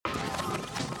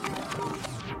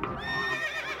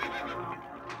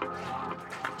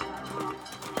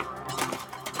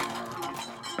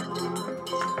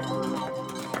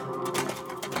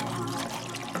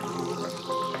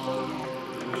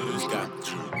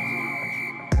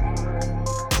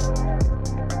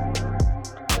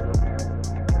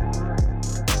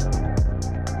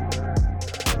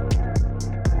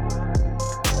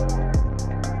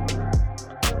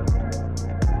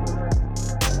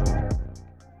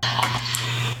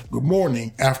good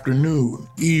morning, afternoon,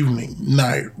 evening,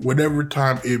 night, whatever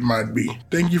time it might be.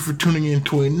 Thank you for tuning in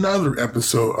to another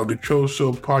episode of the Cho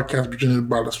Show Podcast presented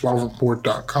by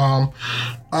theswallowreport.com.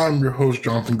 I'm your host,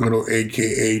 Jonathan Goodall,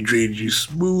 aka JG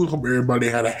Smooth. Hope everybody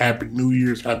had a happy New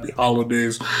Year's, happy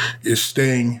holidays, is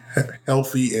staying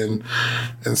healthy and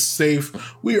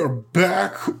safe. We are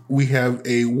back. We have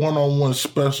a one-on-one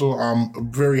special I'm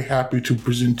very happy to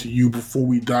present to you before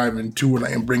we dive into it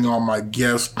and bring on my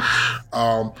guest.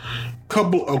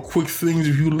 Couple of quick things.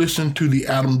 If you listen to the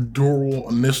Adam Durrell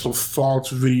initial thoughts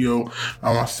video,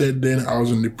 I said then I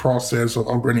was in the process of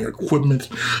upgrading equipment.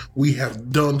 We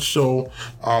have done so.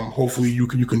 Hopefully you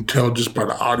can tell just by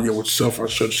the audio itself. I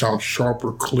should sound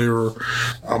sharper, clearer,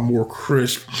 more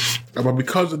crisp. But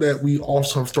because of that, we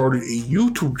also have started a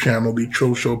YouTube channel, the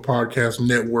Cho Show Podcast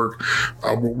Network,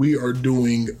 where we are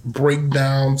doing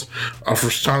breakdowns for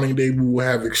signing day. We will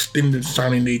have extended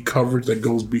signing day coverage that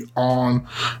goes beyond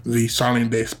the signing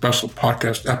day special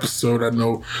podcast episode. I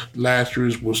know last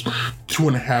year's was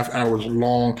 2.5 hours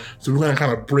long, so we're going to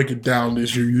kind of break it down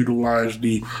this year, utilize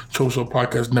the Cho Show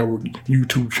Podcast Network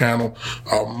YouTube channel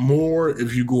more.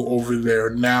 If you go over there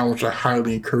now, which I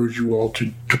highly encourage you all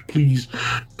to please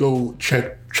go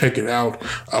check it out.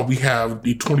 We have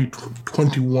the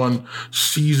 2021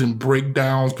 season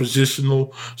breakdowns,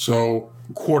 positional, so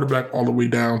quarterback all the way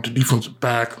down to defensive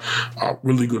back.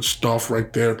 Really good stuff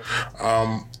right there.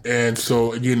 And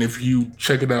so again, if you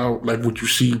check it out, like what you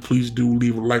see, please do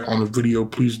leave a like on the video.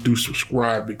 Please do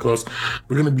subscribe, because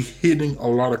we're going to be hitting a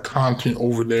lot of content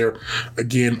over there,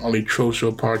 again, on the Cho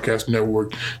Show Podcast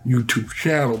Network YouTube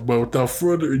channel. But without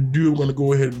further ado, I'm going to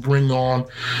go ahead and bring on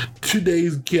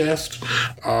today's guest.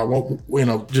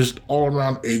 Just all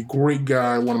around a great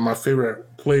guy, one of my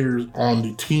favorite players on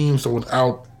the team. So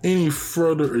without any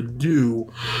further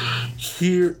ado,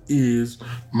 here is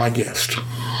my guest.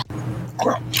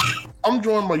 I'm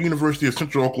joined by University of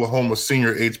Central Oklahoma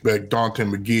senior H-Back Daunte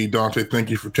McGee. Daunte,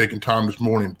 thank you for taking time this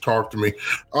morning to talk to me.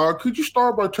 Could you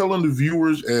start by telling the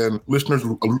viewers and listeners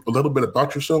a little bit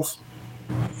about yourself?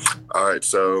 All right,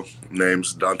 so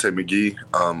name's Daunte McGee.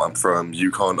 I'm from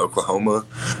Yukon, Oklahoma.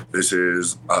 This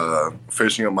is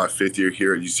finishing up my 5th year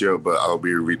here at UCO, but I'll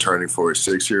be returning for a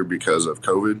 6th year because of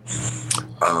COVID.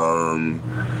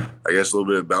 I guess a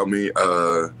little bit about me.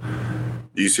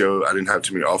 UCO, I didn't have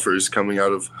too many offers coming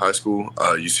out of high school.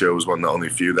 UCO was one of the only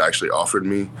few that actually offered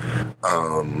me.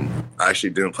 I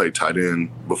actually didn't play tight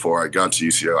end before I got to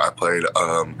UCO. I played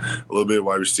a little bit of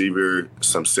wide receiver,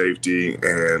 some safety,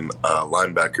 and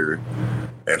linebacker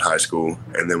in high school.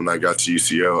 And then when I got to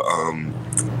UCO,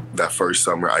 that first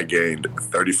summer I gained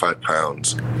 35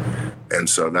 pounds. And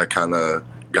so that kind of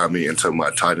got me into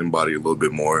my tight end body a little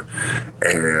bit more.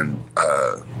 And,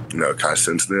 kind of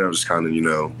since then, I've just kind of,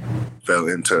 fell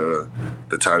into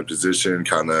the tight end position,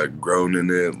 kind of grown in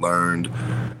it, learned,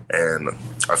 and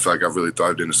I feel like I've really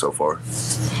thrived in it so far.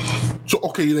 So,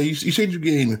 okay, you said you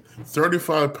gained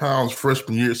 35 pounds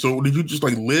freshman year. So did you just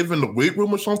live in the weight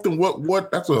room or something?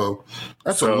 What? That's a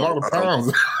lot of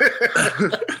pounds.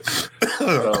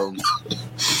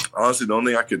 Honestly, the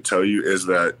only thing I could tell you is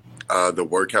that the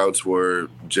workouts were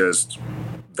just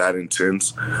that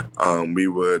intense. We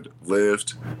would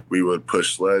lift, we would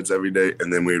push sleds every day,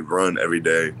 and then we'd run every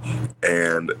day.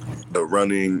 And the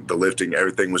running, the lifting,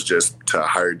 everything was just to a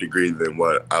higher degree than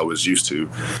what I was used to.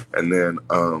 And then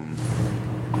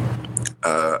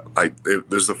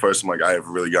this is the first time I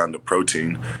ever really got into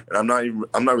protein, and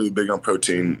I'm not really big on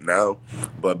protein now,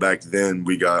 but back then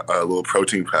we got little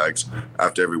protein packs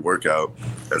after every workout,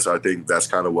 and so I think that's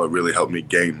kind of what really helped me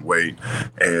gain weight.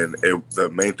 And the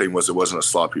main thing was it wasn't a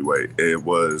sloppy weight; it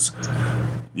was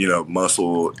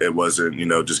muscle. It wasn't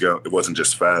it wasn't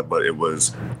just fat, but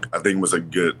I think it was a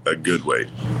good weight.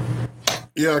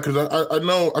 Yeah, because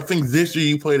I think this year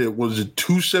you played it, was it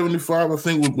 275, I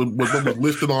think, was what was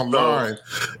listed online.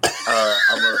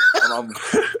 I'm going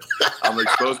to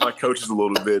expose my coaches a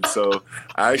little bit. So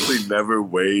I actually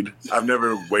I've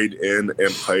never weighed in and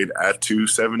played at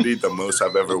 270. The most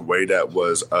I've ever weighed at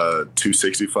was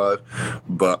 265.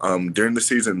 But during the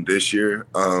season this year,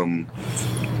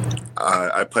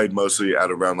 I played mostly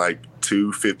at around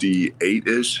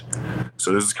 258-ish.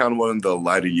 So this is kind of one of the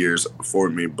lighter years for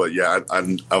me. But yeah, I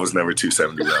was never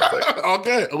 270 when I played.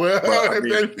 Okay. Well,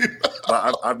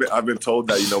 but I've been told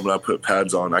that, when I put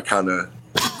pads on, I kind of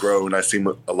grow and I seem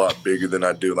a lot bigger than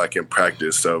I do in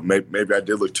practice. So maybe I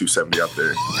did look 270 out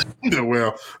there. Yeah,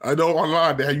 well, I know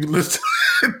online that you listed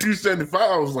 275.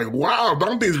 I was like, wow,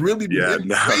 Daunte's really big.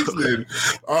 Now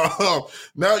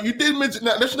you did mention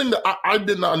that. That's the thing that I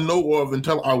did not know of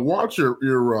until I watched your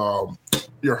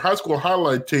high school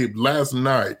highlight tape last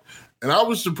night. And I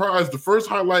was surprised. The first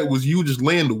highlight was you just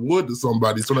laying the wood to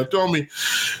somebody. So now tell me,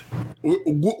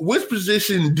 which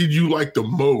position did you like the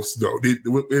most, though?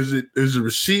 Is it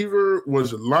receiver?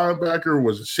 Was it linebacker?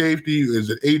 Was it safety?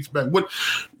 Is it H-back?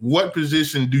 What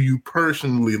position do you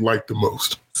personally like the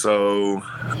most? So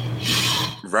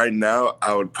right now,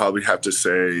 I would probably have to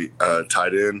say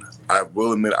tight end. I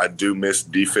will admit I do miss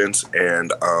defense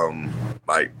and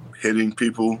like hitting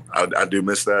people. I do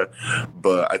miss that.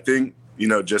 But I think,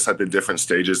 just at the different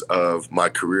stages of my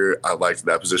career, I liked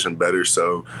that position better.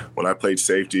 So when I played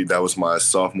safety, that was my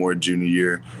sophomore, junior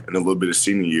year, and a little bit of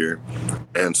senior year.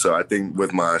 And so I think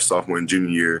with my sophomore and junior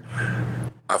year,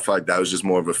 I feel like that was just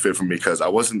more of a fit for me because I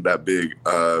wasn't that big.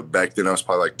 Back then, I was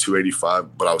probably like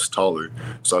 285, but I was taller.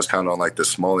 So I was kind of on like the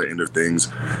smaller end of things.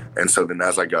 And so then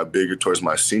as I got bigger towards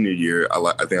my senior year,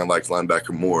 I think I liked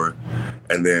linebacker more.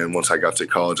 And then once I got to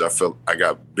college, I felt I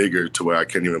got bigger to where I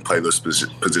couldn't even play those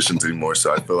positions anymore.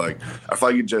 So I feel like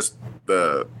it just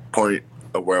the point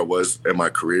of where I was in my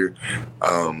career,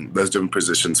 those different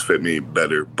positions fit me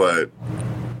better. But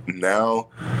now,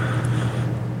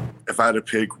 if I had to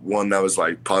pick one that was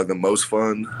like probably the most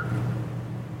fun,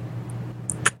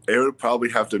 it would probably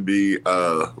have to be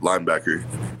linebacker.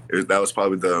 That was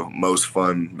probably the most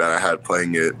fun that I had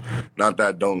playing it. Not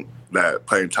that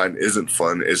playing tight end isn't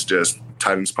fun. It's just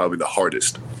tight end's probably the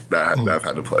hardest that I've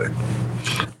had to play.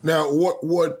 Now,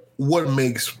 what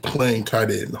makes playing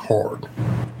tight end hard?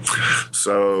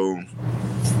 So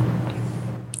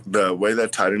the way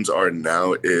that tight ends are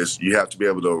now is you have to be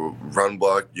able to run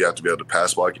block, you have to be able to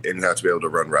pass block, and you have to be able to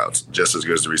run routes just as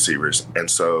good as the receivers.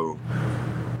 And so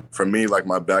for me, like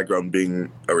my background being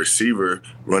a receiver,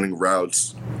 running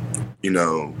routes,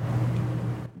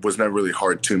 was never really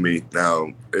hard to me. Now,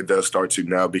 it does start to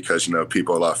now because,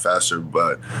 people are a lot faster,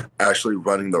 but actually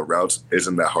running the routes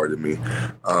isn't that hard to me.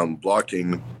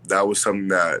 Blocking, that was something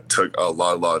that took a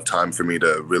lot of time for me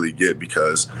to really get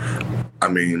because,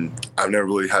 I've never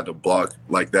really had to block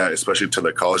like that, especially to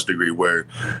the college degree where,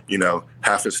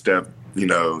 half a step,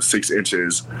 6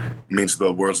 inches means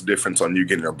the world's difference on you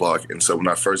getting a block. And so when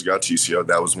I first got to UCO,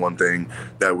 that was one thing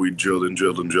that we drilled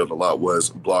a lot was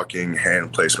blocking,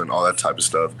 hand placement, all that type of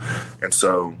stuff. And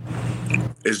so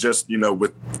it's just,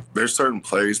 there's certain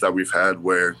plays that we've had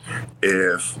where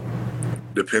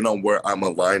depending on where I'm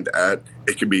aligned at,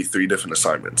 it could be 3 different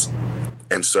assignments.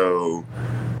 And so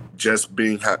just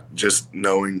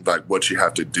knowing like what you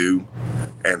have to do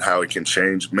and how it can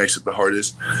change makes it the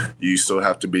hardest. You still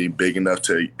have to be big enough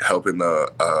to help in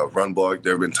the run block.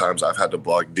 There have been times I've had to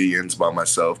block DNs by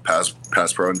myself, pass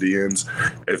pro on DNs.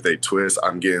 If they twist,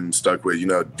 I'm getting stuck with,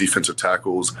 defensive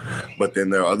tackles. But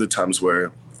then there are other times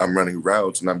where I'm running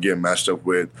routes and I'm getting matched up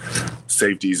with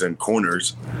safeties and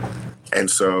corners. And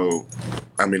so,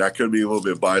 I could be a little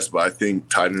bit biased, but I think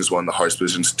tight end is one of the hardest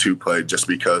positions to play just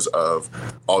because of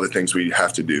all the things we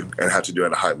have to do and have to do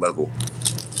at a high level.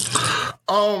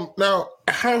 Now,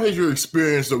 how has your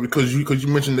experience, though, because you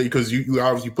mentioned that because you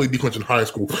obviously played defense in high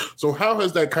school, so how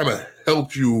has that kind of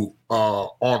helped you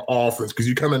on offense? Because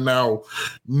you kind of now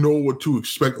know what to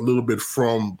expect a little bit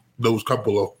from those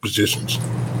couple of positions.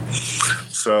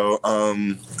 So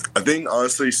I think,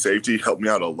 honestly, safety helped me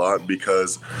out a lot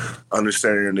because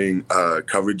understanding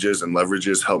coverages and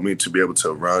leverages helped me to be able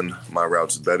to run my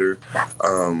routes better.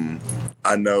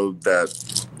 I know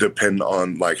that depending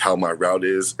on, like, how my route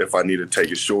is, if I need to take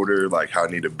it shorter, like, how I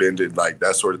need to bend it, like,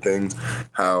 that sort of thing,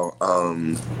 how,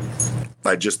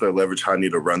 like, just the leverage, how I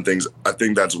need to run things. I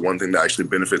think that's one thing that actually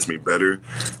benefits me better.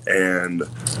 And,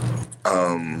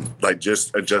 like,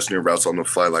 just adjusting your routes on the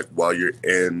fly, like, while you're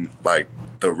in, like,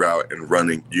 the route and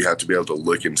running, you have to be able to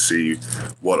look and see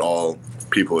what all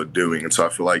people are doing. And so I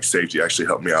feel like safety actually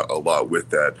helped me out a lot with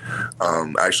that.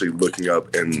 Actually looking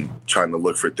up and trying to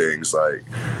look for things like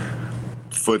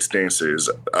foot stances,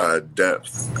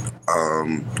 depth,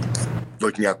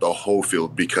 looking at the whole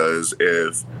field, because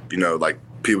if, like,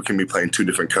 people can be playing 2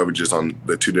 different coverages on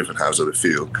the 2 different halves of the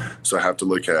field. So I have to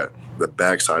look at the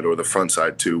backside or the front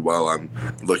side too while I'm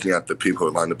looking at the people who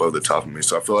are lined up over the top of me.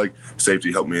 So I feel like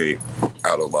safety helped me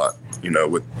out a lot,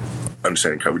 with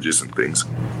understanding coverages and things.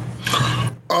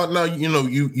 Now,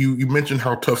 you mentioned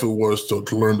how tough it was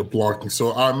to learn the blocking.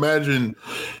 So I imagine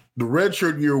the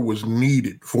redshirt year was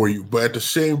needed for you, but at the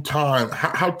same time,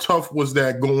 how tough was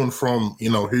that going from,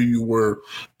 here you were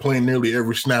playing nearly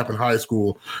every snap in high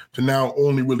school to now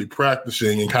only really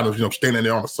practicing and kind of, standing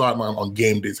there on the sideline on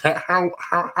game days?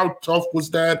 How tough was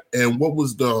that? And what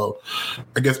was the,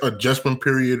 adjustment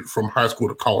period from high school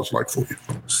to college like for you?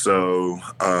 So,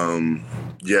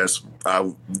 yes, I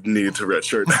needed to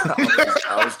redshirt.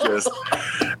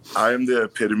 I am the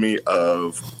epitome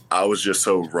of, I was just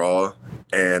so raw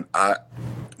and I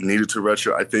needed to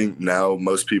redshirt. I think now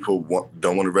most people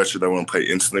don't want to redshirt. They want to play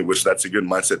instantly, which that's a good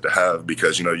mindset to have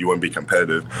because, you want to be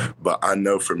competitive. But I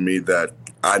know for me that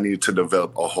I need to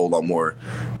develop a whole lot more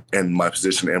in my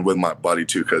position and with my body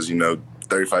too because,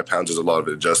 35 pounds is a lot of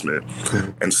adjustment.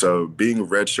 And so being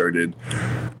redshirted,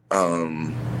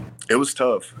 it was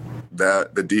tough.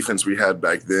 That the defense we had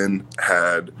back then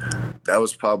that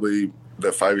was probably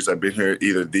the 5 years I've been here,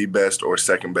 either the best or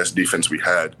second best defense we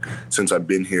had since I've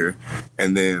been here.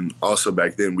 And then also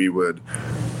back then we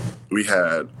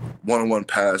had one-on-one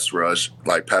pass rush,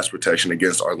 like pass protection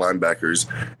against our linebackers.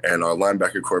 And our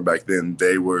linebacker core back then,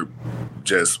 they were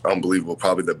just unbelievable,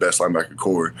 probably the best linebacker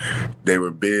core. They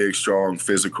were big, strong,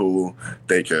 physical.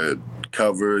 They could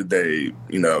cover, they,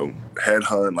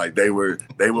 headhunt. Like they were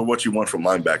what you want from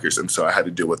linebackers. And so I had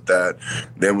to deal with that.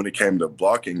 Then when it came to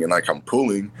blocking and like I'm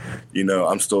pulling,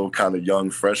 I'm still kind of young,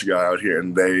 fresh guy out here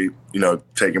and they,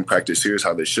 taking practice serious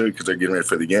how they should because they're getting ready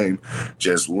for the game,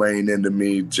 just laying into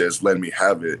me, just letting me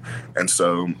have it. And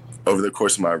so over the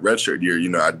course of my redshirt year,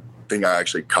 I think I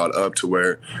actually caught up to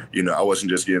where, I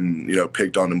wasn't just getting,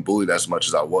 picked on and bullied as much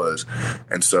as I was.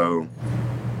 And so,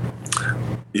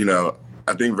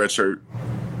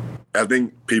 I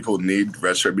think people need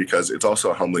redshirt because it's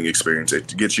also a humbling experience.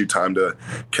 It gets you time to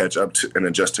catch up to and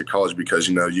adjust to college because,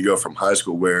 you go from high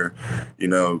school where,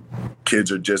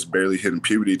 kids are just barely hitting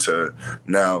puberty to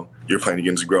now you're playing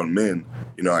against grown men.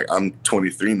 I'm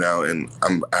 23 now and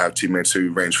I have teammates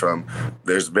who range from,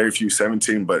 there's very few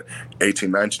 17, but 18,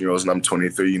 19-year-olds and I'm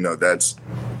 23, that's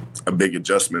a big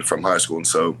adjustment from high school. And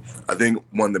so I think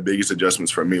one of the biggest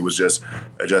adjustments for me was just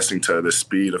adjusting to the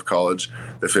speed of college,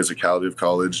 the physicality of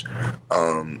college,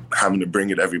 having to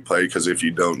bring it every play because if you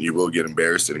don't, you will get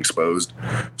embarrassed and exposed.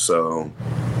 So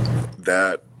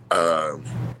that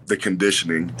the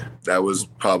conditioning, that was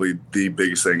probably the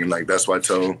biggest thing. And like that's why I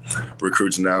tell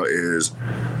recruits now is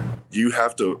you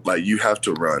have to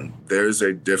run. There's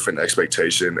a different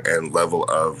expectation and level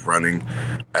of running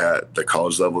at the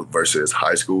college level versus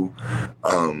high school.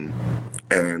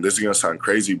 And this is going to sound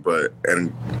crazy, but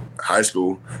in high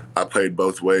school, I played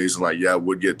both ways. And I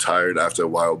would get tired after a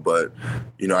while, but,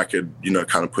 I could,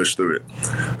 kind of push through it.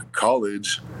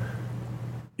 College,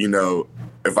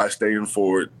 if I stay in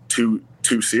for two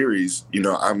series,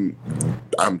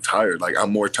 I'm tired. Like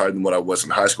I'm more tired than what I was in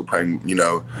high school playing,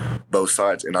 both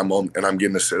sides, and I'm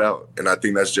getting to sit out. And I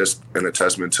think that's just an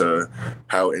attestament to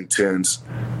how intense,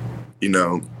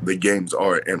 the games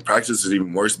are. And practice is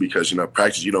even worse because,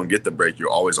 practice, you don't get the break. You're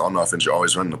always on offense. You're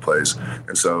always running the plays.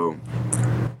 And so,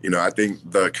 I think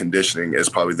the conditioning is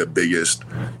probably the biggest,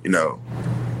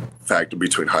 factor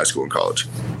between high school and college.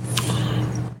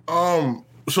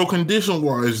 So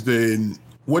condition-wise, then,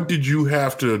 what did you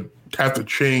have to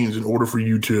change in order for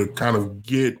you to kind of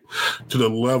get to the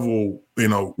level,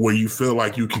 where you feel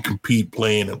like you can compete,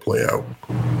 play in and play out?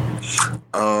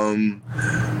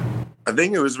 I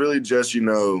think it was really just,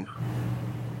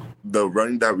 the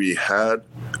running that we had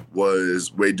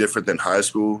was way different than high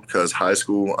school because high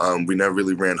school, we never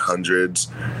really ran hundreds.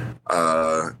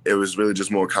 It was really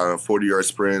just more kind of 40-yard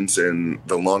sprints, and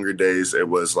the longer days, it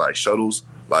was like shuttles,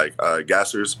 like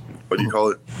gassers, what do you call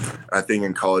it? I think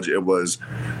in college it was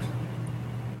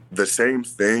the same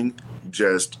thing,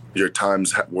 just your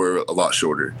times were a lot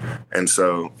shorter. And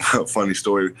so, funny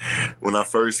story, when I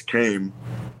first came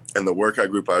in the workout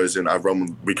group I was in,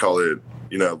 we call it,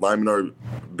 linemen are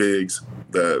bigs,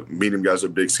 the medium guys are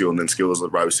big skill, and then skills are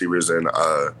wide receivers and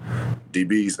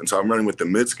DBs. And so I'm running with the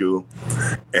mid skill,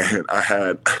 and I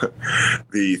had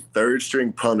the third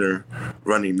string punter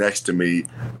running next to me,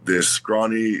 this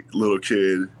scrawny little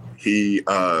kid. He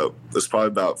was probably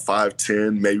about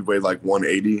 5'10", maybe weighed like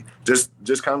 180, just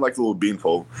kind of like a little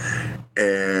beanpole.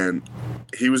 And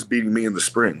he was beating me in the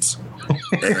sprints.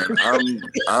 And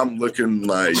I'm looking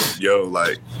like,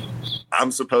 like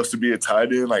I'm supposed to be a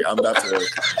tight end. Like I'm about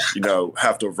to,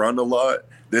 have to run a lot.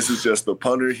 This is just the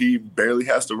punter. He barely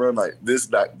has to run. Like this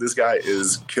guy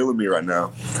is killing me right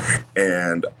now.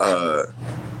 And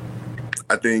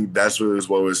I think that's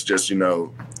what was just,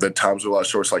 the times were a lot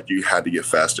short. So like you had to get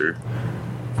faster.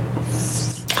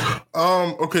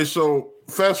 Okay, so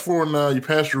fast forward now, you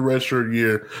passed your redshirt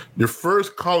year, your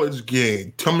first college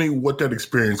game. Tell me what that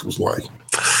experience was like.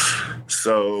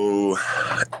 So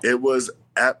it was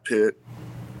at Pitt.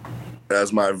 That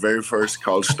was my very first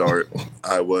college start.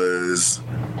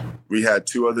 We had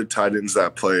two other tight ends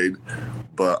that played,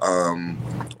 but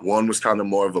one was kind of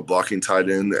more of a blocking tight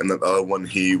end, and the other one,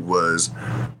 he was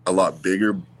a lot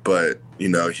bigger, but,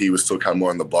 he was still kind of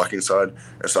more on the blocking side.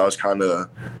 And so I was kind of,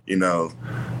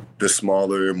 the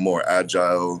smaller, more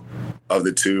agile of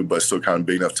the two, but still kind of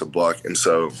big enough to block. And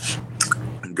so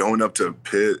going up to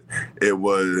Pitt, it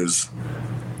was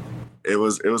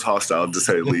hostile to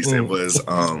say the least. It was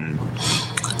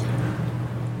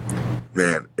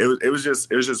man, it was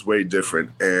just way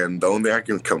different. And the only thing I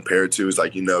can compare it to is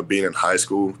like, being in high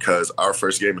school, because our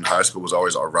first game in high school was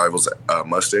always our rivals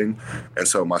Mustang. And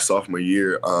so my sophomore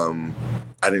year, I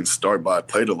didn't start, but I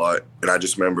played a lot. And I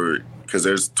just remember, because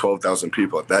there's 12,000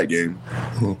 people at that game.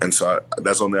 And so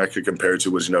that's the only thing I could compare it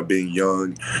to was, being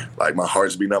young, like my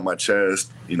heart's beating out my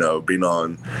chest, being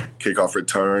on kickoff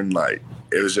return, like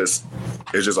it was just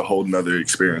a whole nother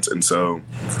experience. And so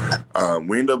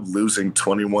we ended up losing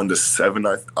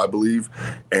 21-7, I believe.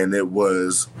 And it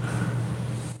was,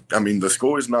 the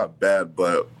score is not bad,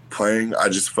 but playing, I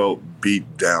just felt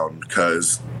beat down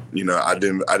because, I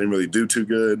didn't really do too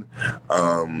good.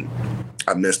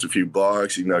 I missed a few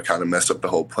blocks, kind of messed up the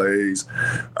whole plays.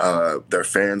 Their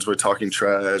fans were talking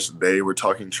trash. They were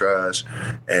talking trash.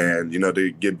 And,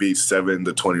 to get beat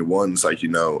 7-21, it's like,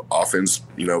 offense,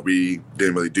 we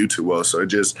didn't really do too well. So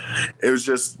it was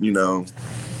just,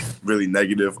 really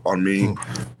negative on me.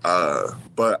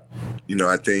 But,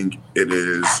 I think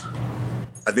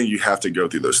you have to go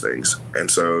through those things. And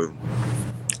so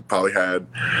probably I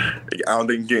don't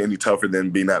think it get any tougher than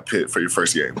being at Pitt for your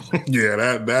first game.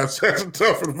 Yeah, that's a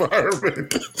tough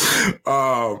environment.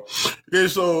 Okay,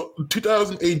 so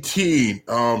 2018,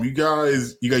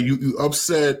 you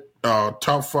upset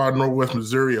top 5 Northwest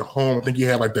Missouri at home. I think you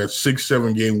had like that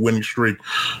 6-7 game winning streak.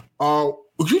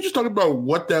 Would you just talk about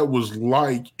what that was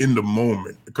like in the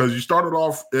moment? Because you started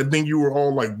off, I think you were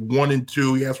all like 1-2.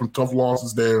 You had some tough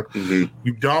losses there. Mm-hmm.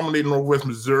 You dominated Northwest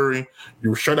Missouri.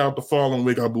 You were shut out the following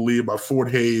week, I believe, by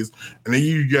Fort Hays. And then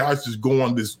you guys just go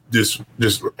on this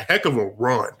heck of a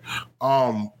run.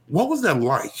 What was that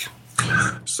like?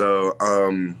 So,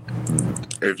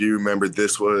 if you remember,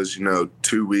 this was,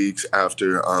 2 weeks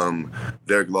after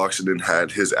Derek Loxton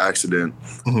had his accident.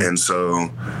 Mm-hmm. And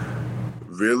so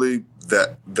really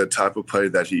that the type of player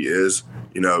that he is,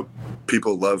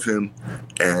 people love him.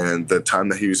 And the time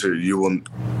that he was here,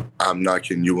 I'm not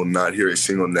kidding, you will not hear a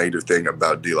single negative thing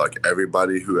about D-Lock.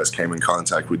 Everybody who has came in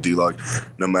contact with D-Lock,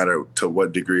 no matter to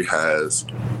what degree, has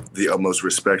the utmost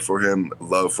respect for him,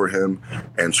 love for him,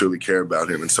 and truly care about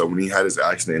him. And so when he had his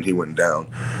accident and he went down,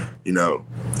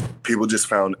 people just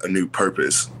found a new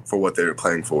purpose for what they were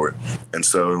playing for. And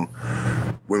so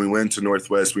when we went to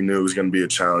Northwest, we knew it was going to be a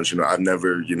challenge. I've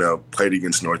never, played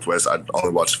against Northwest. I'd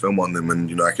only watched film on them,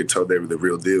 and, I could tell they were the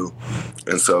real deal.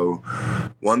 And so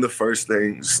one of the first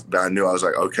things that I knew, I was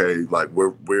like, okay, like we're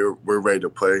ready to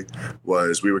play,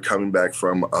 was we were coming back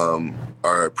from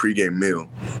our pregame meal,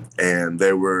 and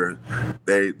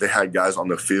they had guys on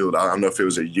the field. I don't know if it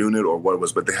was a unit or what it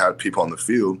was, but they had people on the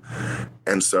field.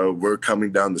 And so we're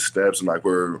coming down the steps, and like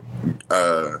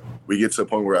we get to the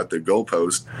point where we're at the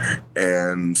goalpost,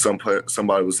 and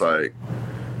somebody was like,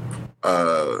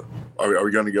 are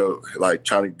we going to go, like,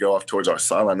 trying to go off towards our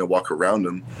sideline and walk around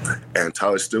them? And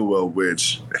Tyler Stillwell,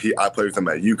 which I played with him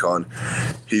at UConn,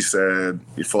 he said,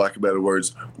 for lack of better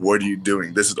words, what are you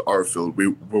doing? This is our field.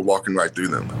 We're walking right through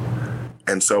them.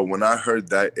 And so when I heard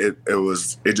that,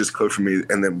 it just clicked for me.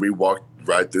 And then we walked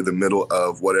right through the middle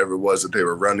of whatever it was that they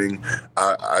were running.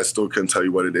 I still couldn't tell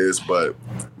you what it is, but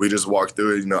we just walked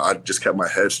through it. I just kept my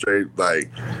head straight,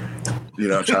 like,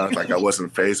 trying like I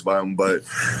wasn't fazed by them. But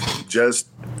just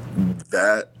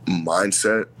that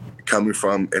mindset coming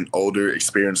from an older,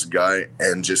 experienced guy,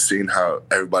 and just seeing how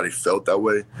everybody felt that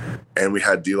way, and we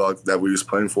had D-Lock that we was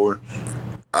playing for,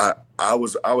 I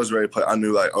was ready to play. I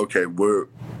knew, like, okay, we're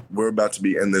about to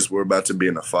be in this. We're about to be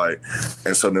in a fight.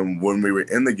 And so then when we were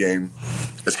in the game,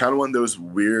 it's kind of one of those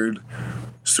weird,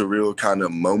 surreal kind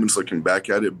of moments looking back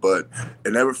at it, but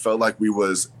it never felt like we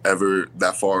was ever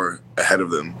that far ahead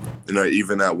of them.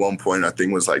 Even at one point, I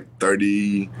think it was like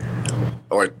 30,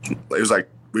 or it was like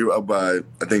we were up by,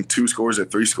 I think, 2 scores or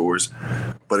 3 scores,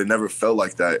 but it never felt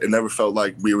like that. It never felt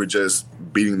like we were just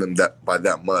beating them by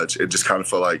that much. It just kind of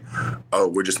felt like, oh,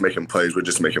 we're just making plays. We're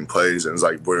just making plays. And it's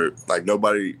like, we're like,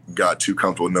 nobody got too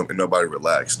comfortable and nobody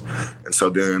relaxed. And so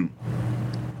then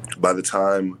by the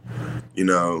time,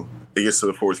 it gets to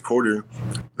the fourth quarter,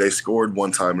 they scored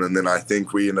one time, and then I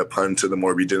think we ended up punting to them,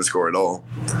 or we didn't score at all.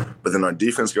 But then our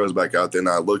defense goes back out there, and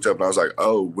I looked up and I was like,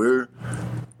 oh, we're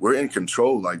in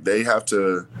control. Like, they have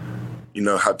to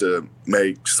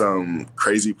make some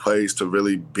crazy plays to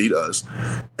really beat us.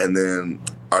 And then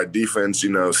our defense,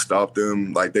 stopped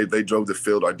them. Like, they drove the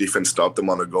field. Our defense stopped them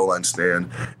on the goal line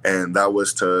stand, and that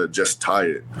was to just tie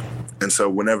it. And so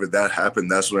whenever that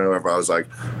happened, that's whenever I was like,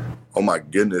 oh my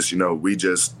goodness, we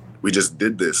just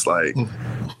did this. Like,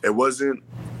 it wasn't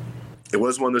one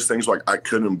of those things like I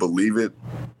couldn't believe it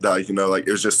that, you know, like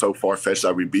it was just so far-fetched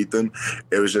that we beat them.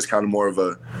 It was just kind of more of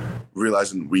a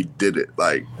realizing we did it.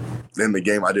 Like in the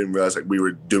game, I didn't realize like we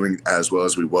were doing as well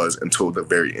as we was until the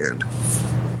very end.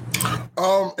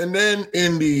 And then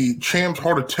in the Champs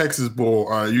Heart of Texas Bowl,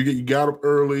 you got up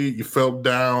early, you fell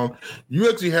down. You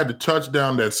actually had the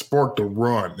touchdown that sparked the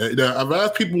run. I've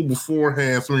asked people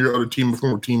beforehand, some of your other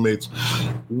former teammates,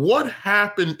 what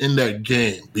happened in that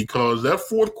game? Because that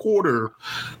fourth quarter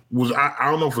was,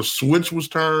 I don't know if a switch was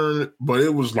turned, but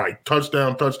it was like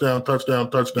touchdown,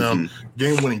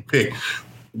 game-winning pick.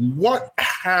 What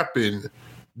happened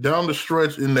down the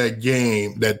stretch in that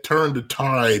game that turned the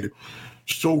tide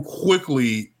so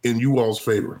quickly in you all's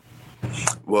favor?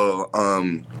 Well,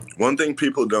 one thing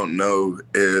people don't know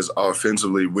is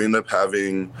offensively, we ended up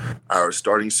having our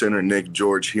starting center, Nick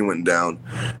George, he went down.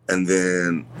 And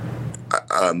then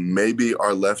maybe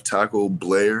our left tackle,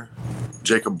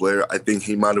 Jacob Blair, I think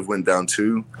he might have went down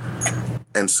too.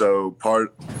 And so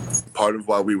part of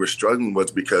why we were struggling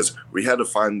was because we had to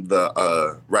find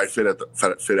the right fit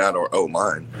at our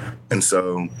O-line. And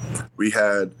so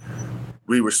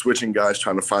we were switching guys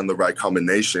trying to find the right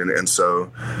combination. And so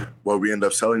what we ended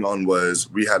up selling on was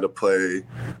we had to play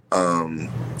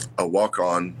a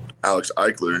walk-on, Alex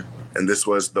Eichler. And this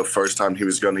was the first time he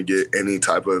was going to get any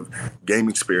type of game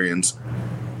experience.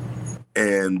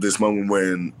 And this moment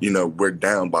when, you know, we're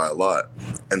down by a lot.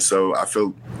 And so I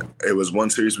feel it was one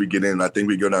series we get in. I think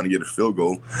we go down and get a field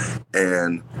goal.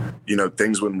 And, you know,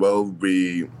 things went well.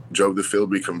 We drove the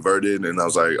field, we converted. And I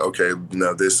was like, okay, you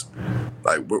know, this,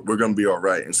 like, we're going to be all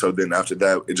right. And so then after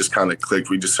that, it just kind of clicked.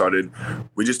 We just started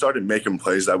making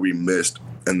plays that we missed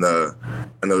in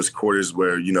those quarters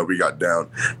where, you know, we got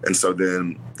down. And so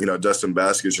then, you know, Dustin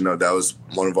Baskets, you know, that was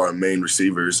one of our main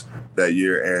receivers that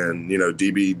year. And, you know,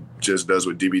 DB just does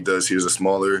what DB does. He was a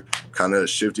smaller, kind of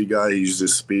shifty guy. He used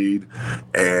his speed,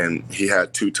 and he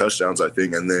had 2 touchdowns, I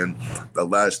think. And then the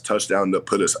last touchdown to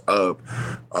put us up,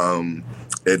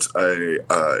 it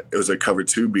was a cover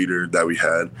 2 beater that we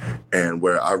had, and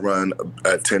where I run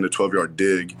a 10 to 12 yard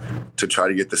dig to try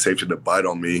to get the safety to bite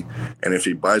on me. And if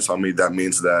he bites on me, that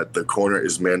means that the corner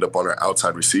is manned up on our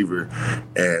outside receiver.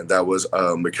 And that was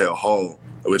Mikhail Hall,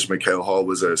 which Mikhail Hall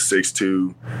was a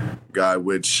 6'2" guy,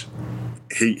 which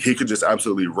he could just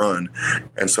absolutely run.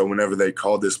 And so whenever they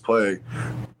called this play,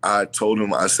 I told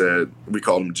him, I said, we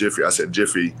called him Jiffy. I said,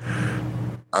 Jiffy,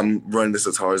 I'm running this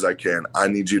as hard as I can. I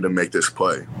need you to make this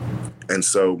play. And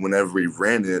so whenever we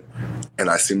ran it and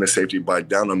I seen the safety bite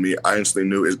down on me, I instantly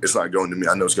knew it's not going to me.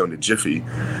 I know it's going to Jiffy.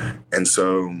 And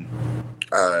so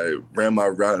I ran my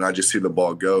route and I just see the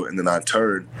ball go, and then I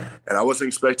turned. And I wasn't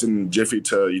expecting Jiffy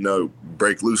to, you know,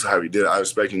 break loose how he did. I was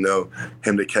expecting, you know,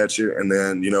 him to catch it, and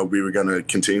then, you know, we were going to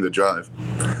continue the drive.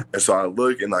 And so I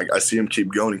look and, like, I see him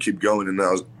keep going,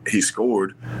 and he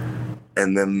scored.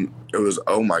 And then it was,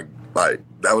 oh my, like,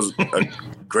 that was a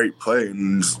great play.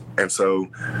 And so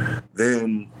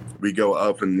then we go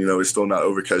up, and, you know, it's still not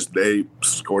over because they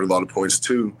scored a lot of points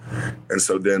too. And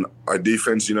so then our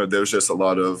defense, you know, there was just a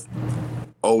lot of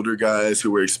older guys who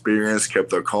were experienced,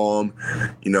 kept their calm,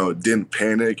 you know, didn't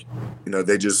panic. You know,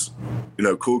 they just, you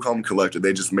know, cool, calm, collected.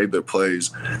 They just made their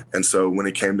plays. And so when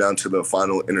it came down to the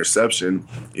final interception,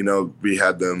 you know, we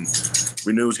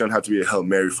knew it was going to have to be a Hail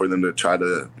Mary for them to try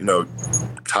to, you know,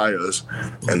 tie us.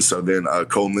 And so then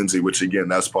Cole Lindsey, which, again,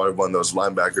 that's part of one of those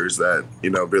linebackers that, you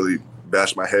know, really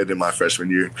bashed my head in my freshman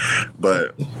year.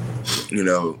 But, you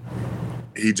know,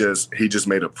 he just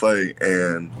made a play.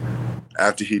 And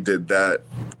after he did that,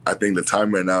 I think the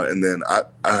time ran out. And then I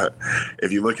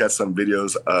if you look at some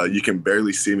videos, you can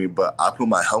barely see me, but I put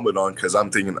my helmet on because I'm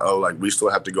thinking, oh, like, we still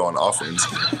have to go on offense.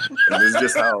 And it's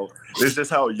just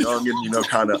how young and, you know,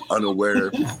 kind of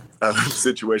unaware of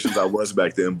situations I was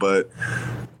back then. But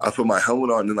I put my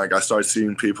helmet on, and, like, I started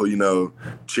seeing people, you know,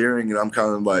 cheering, and I'm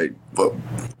kind of like, but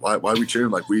why are we cheering?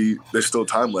 Like, there's still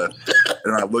time left.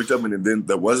 And I looked up, and then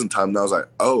there wasn't time, and I was like,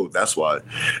 oh, that's why.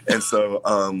 And so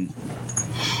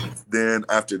then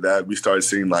after that, we started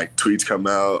seeing, like, tweets come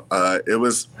out. That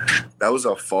was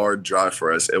a far drive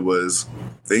for us. It was,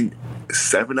 I think,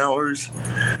 7 hours.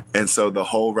 And so the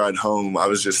whole ride home, I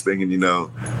was just thinking, you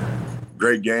know,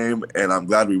 great game, and I'm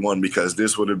glad we won because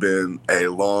this would have been a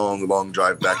long, long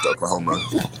drive back to Oklahoma.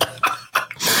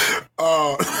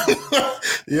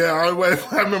 Yeah, I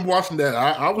remember watching that.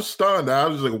 I was stunned. I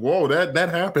was like, whoa, that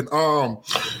happened.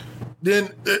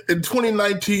 Then in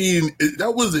 2019,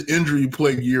 that was an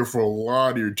injury-plagued year for a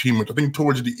lot of your teammates. I think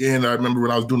towards the end, I remember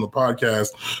when I was doing the podcast,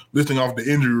 listing off the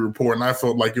injury report, and I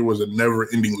felt like it was a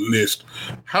never-ending list.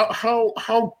 How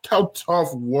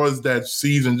tough was that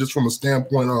season, just from a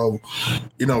standpoint of,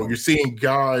 you know, you're seeing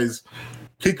guys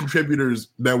key contributors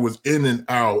that was in and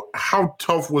out. How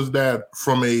tough was that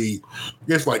from a, I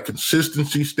guess, like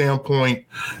consistency standpoint,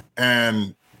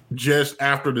 and just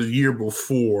after the year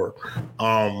before,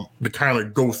 to kind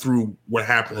of go through what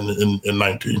happened in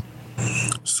 19?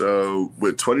 So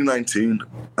with 2019,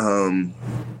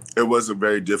 it was a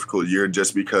very difficult year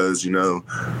just because,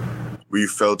 we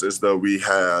felt as though we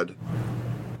had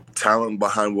talent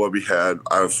behind what we had.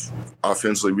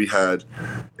 Offensively, we had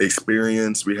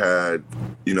experience. We had,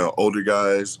 older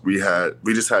guys. We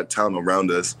just had talent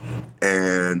around us.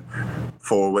 And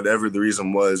for whatever the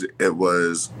reason was, it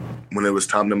was when it was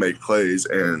time to make plays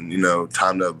and,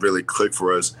 time to really click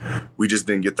for us, we just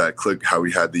didn't get that click how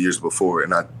we had the years before.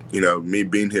 And me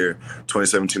being here,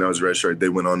 2017, I was redshirt. They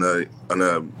went on a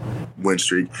win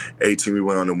streak. 18, we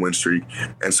went on a win streak.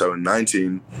 And so in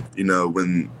 19,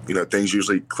 when, things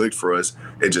usually clicked for us,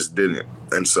 it just didn't.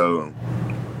 And so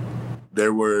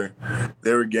there were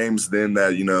games then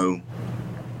that,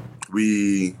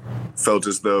 we felt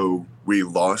as though we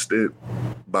lost it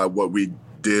by what we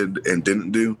did and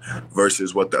didn't do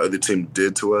versus what the other team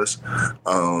did to us.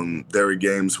 There were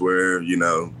games where,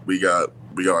 we got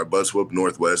our butts whooped.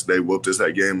 Northwest, they whooped us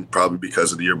that game probably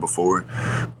because of the year before.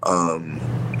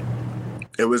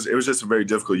 It was just a very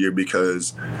difficult year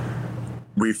because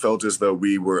we felt as though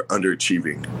we were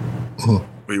underachieving.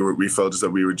 We felt as though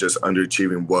we were just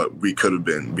underachieving what we could have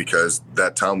been because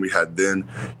that time we had then,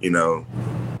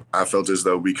 I felt as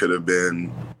though we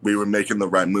were making the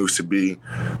right moves to be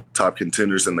top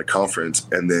contenders in the conference.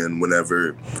 And then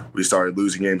whenever we started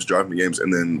losing games, dropping games,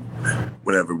 and then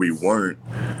whenever we weren't,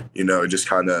 it just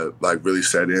kind of like really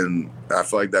set in. I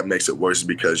feel like that makes it worse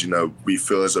because, we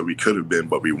feel as though we could have been,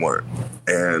 but we weren't.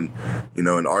 And, in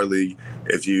our league,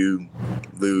 if you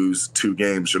lose 2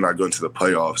 games, you're not going to the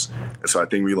playoffs. And so I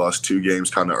think we lost 2 games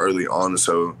kind of early on.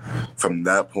 So from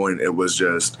that point, it was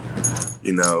just,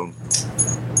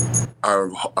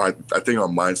 I think our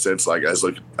mindsets, like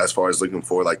as far as looking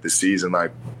for like the season,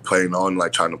 like playing on,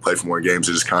 like trying to play for more games,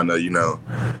 it just kind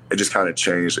of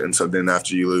changed. And so then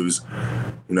after you lose,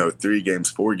 3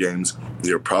 games, 4 games,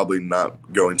 you're probably not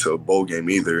going to a bowl game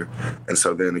either. And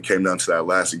so then it came down to that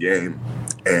last game,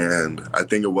 and I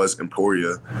think it was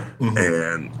Emporia,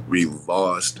 and we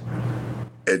lost.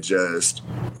 It just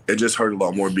hurt a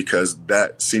lot more because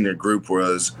that senior group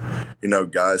was,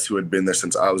 guys who had been there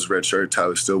since I was redshirt.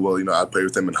 Tyler Stillwell, I played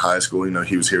with him in high school.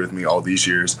 He was here with me all these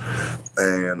years.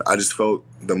 And I just felt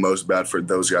the most bad for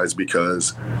those guys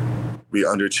because we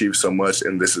underachieved so much,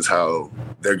 and this is how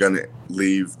they're going to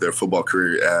leave their football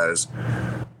career, as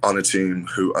on a team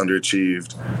who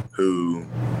underachieved, who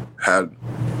had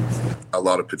a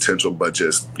lot of potential but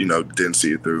just, didn't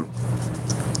see it through.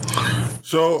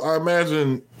 So I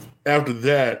imagine after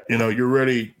that, you're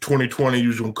ready. 2020, you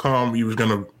was going to come, you was going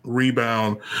to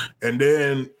rebound. And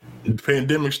then the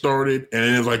pandemic started, and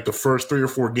it was like the first 3 or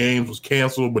 4 games was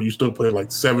canceled, but you still played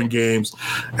like 7 games,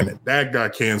 and then that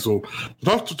got canceled.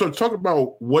 Talk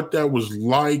about what that was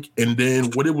like, and then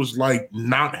what it was like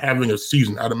not having a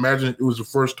season. I'd imagine it was the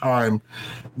first time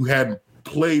you hadn't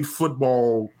played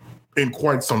football in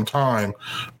quite some time.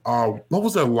 What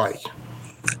was that like?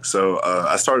 So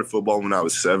I started football when I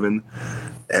was 7,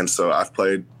 and so I've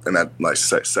played in that like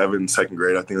 7, second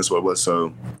grade, I think that's what it was.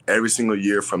 So every single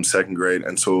year from second grade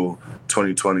until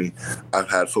 2020, I've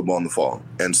had football in the fall.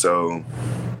 And so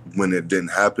when it didn't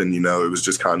happen, it was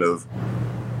just kind of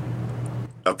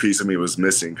a piece of me was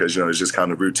missing because, it's just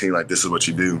kind of routine, like this is what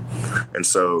you do. And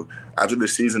so after the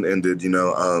season ended,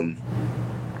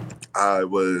 I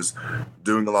was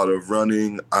doing a lot of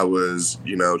running. I was,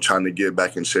 trying to get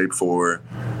back in shape for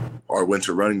our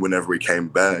winter running whenever we came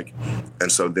back.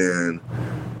 And so then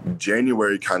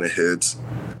January kind of hits,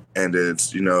 and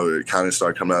it's, it kind of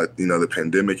started coming out, the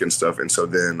pandemic and stuff. And so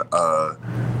then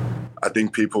I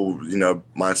think people,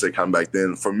 mindset kind of back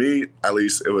then, for me, at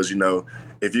least it was,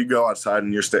 if you go outside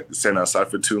and you're standing outside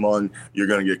for too long, you're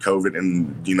going to get COVID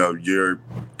and, you're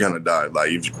going to die.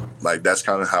 Like that's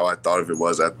kind of how I thought of it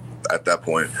was at that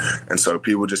point. And so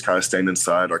people just kind of staying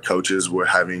inside. Our coaches were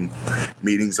having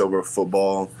meetings over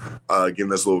football,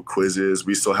 giving us little quizzes.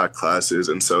 We still had classes.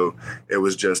 And so it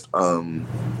was just, it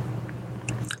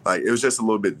was just a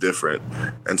little bit different.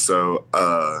 And so,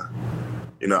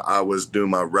 I was doing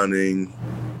my running,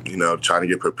 trying to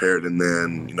get prepared. And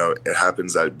then, it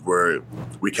happens that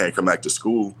we can't come back to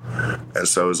school. And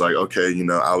so it's like, okay,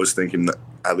 I was thinking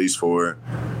at least for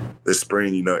this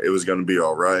spring, it was going to be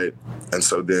all right. And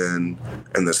so then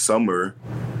in the summer,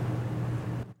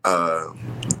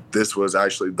 this was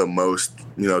actually the most,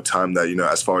 time that,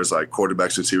 as far as like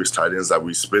quarterbacks, receivers, tight ends that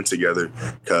we spent together,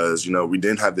 because, we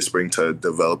didn't have the spring to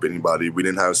develop anybody. We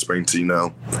didn't have spring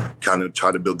to, kind of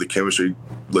try to build the chemistry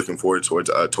looking forward towards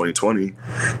 2020.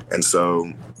 And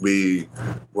so we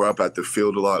were up at the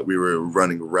field a lot. We were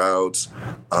running routes.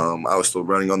 I was still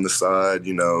running on the side.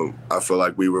 I feel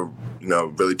like we were,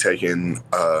 really taking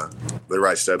the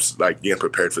right steps, like getting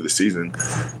prepared for the season.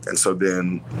 And so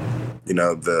then,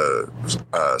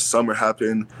 the summer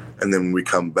happened, and then when we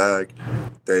come back,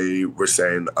 they were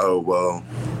saying, oh, well,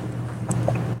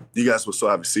 you guys will still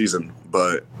have a season,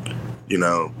 but,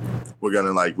 we're going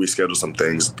to, like, reschedule some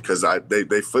things, because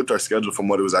they flipped our schedule from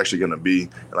what it was actually going to be.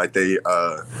 And, like, they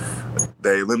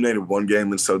eliminated one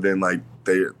game, and so then, like,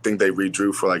 they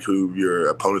redrew for, like, who your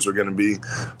opponents were going to be.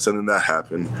 So then that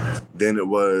happened. Then it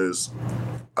was,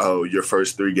 oh, your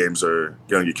first 3 games are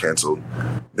going to get canceled.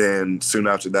 Then soon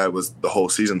after that was the whole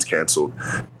season's canceled.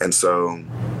 And so,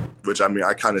 which, I mean,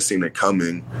 I kind of seen it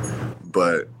coming,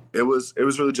 but it was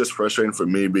really just frustrating for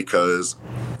me, because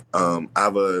I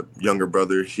have a younger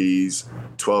brother. He's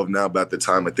 12 now, but at the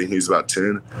time I think he was about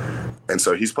 10. And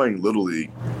so he's playing Little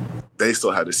League. They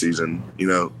still had a season,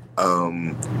 the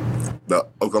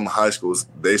Oklahoma high schools,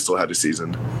 they still had a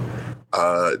season.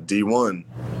 D1,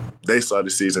 they still had a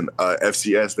season.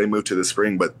 FCS, they moved to the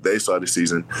spring, but they still had a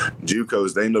season.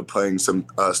 JUCOs, they ended up playing some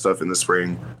stuff in the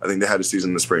spring. I think they had a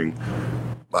season in the spring.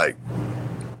 Like,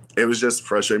 it was just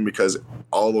frustrating, because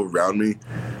all around me,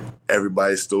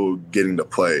 everybody's still getting to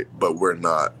play, but we're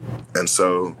not. And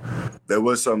so there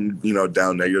was some,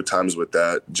 down negative times with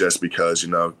that, just because,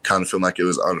 kind of feeling like it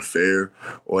was unfair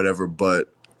or whatever.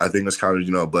 But I think it's kind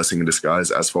of, a blessing in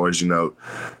disguise, as far as,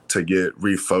 to get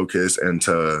refocused and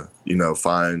to,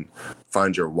 find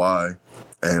your why.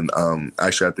 And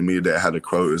actually at the media day, I had a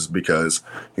quote, is because,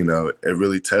 it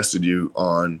really tested you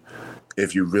on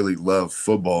if you really love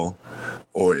football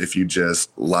or if you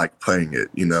just like playing it.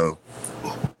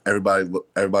 Everybody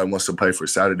wants to play for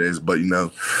Saturdays, but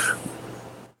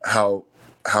how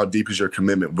deep is your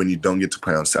commitment when you don't get to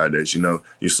play on Saturdays? You're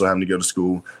still having to go to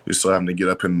school. You're still having to get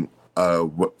up and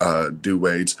do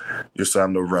weights. You're still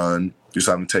having to run. You're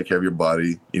still having to take care of your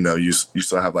body. You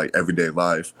still have, like, everyday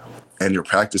life, and you're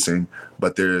practicing,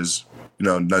 but there's,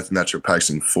 nothing that you're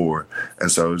practicing for.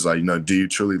 And so it's like, do you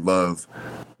truly love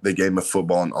the game of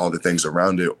football and all the things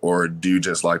around it, or do you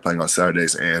just like playing on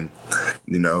Saturdays? And,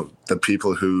 the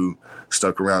people who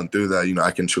stuck around through that, I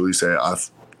can truly say I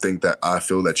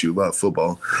feel that you love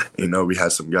football. We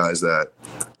had some guys that,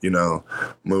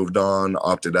 moved on,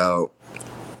 opted out,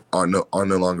 are no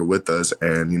longer with us.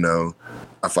 And,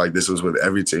 I feel like this was with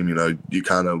every team. You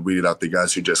kind of weeded out the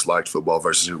guys who just liked football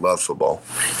versus who loved football.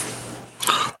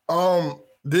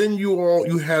 Then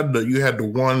you had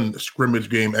the one scrimmage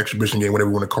game, exhibition game,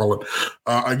 whatever you want to call it,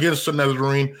 against the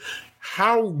Nazarene.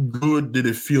 How good did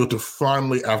it feel to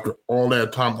finally, after all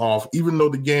that time off, even though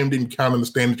the game didn't count in the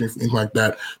standings or anything like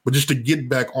that, but just to get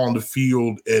back on the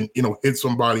field and, hit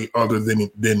somebody other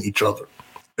than each other?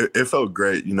 It felt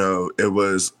great. It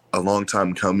was a long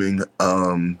time coming.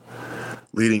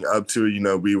 Leading up to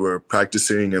it, we were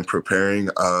practicing and preparing.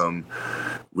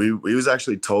 We was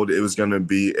actually told it was going to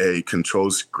be a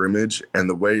controlled scrimmage, and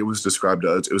the way it was described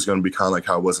to us, it was going to be kind of like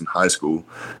how it was in high school.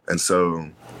 And so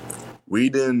we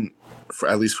didn't,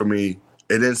 at least for me,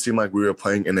 it didn't seem like we were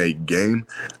playing in a game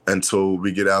until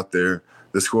we get out there.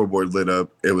 The scoreboard lit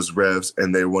up, it was revs,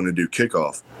 and they wanted to do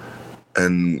kickoff.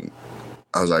 And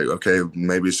I was like, okay,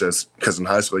 maybe it's just because in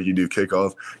high school you do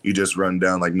kickoff, you just run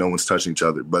down like no one's touching each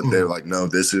other. But they're like, no,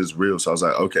 this is real. So I was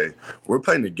like, okay, we're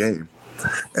playing the game.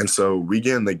 And so we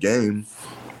get in the game,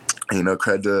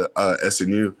 credit to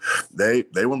SNU.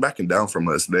 They weren't backing down from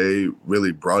us. They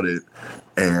really brought it,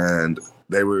 and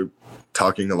they were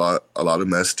talking a lot of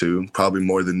mess too, probably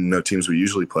more than teams we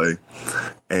usually play.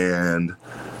 And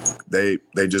they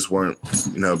just weren't,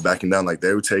 backing down. Like,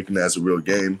 they were taking it as a real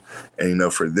game. And,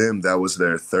 for them, that was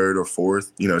their third or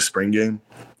fourth, spring game.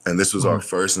 And this was our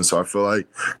first. And so I feel like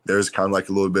there's kind of like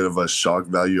a little bit of a shock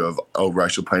value of, oh, we're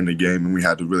actually playing the game. And we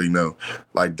had to really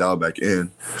dial back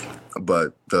in.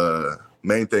 But the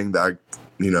main thing that,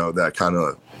 that kind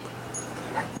of,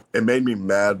 it made me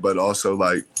mad, but also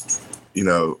I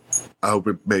hope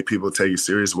it made people take it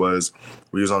serious, was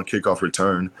we was on kickoff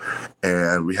return,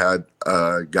 and we had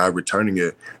a guy returning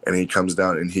it, and he comes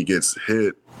down and he gets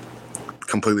hit,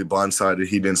 completely blindsided.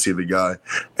 He didn't see the guy,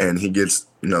 and he gets,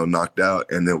 knocked out.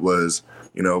 And it was,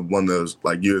 one of those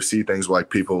UFC things where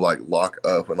people lock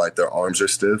up and their arms are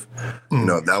stiff.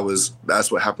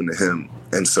 That's what happened to him.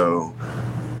 And so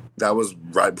that was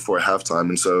right before halftime.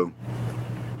 And so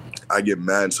I get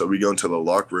mad. So we go into the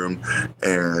locker room,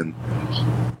 and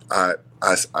I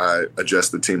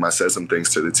addressed the team. I said some things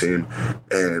to the team,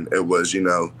 and it was,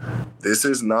 this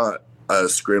is not a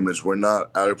scrimmage. We're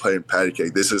not out there playing patty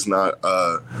cake. This is not,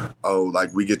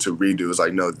 like we get to redo. It's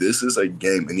like, no, this is a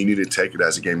game, and you need to take it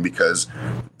as a game, because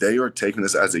they are taking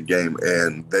this as a game,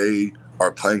 and they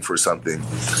are playing for something.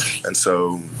 And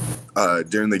so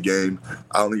during the game,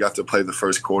 I only got to play the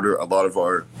first quarter. A lot of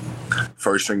our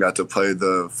first string got to play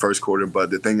the first quarter, but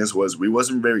the thing was we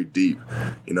wasn't very deep.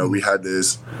 We had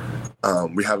this,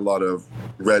 we had a lot of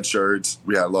red shirts.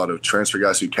 We had a lot of transfer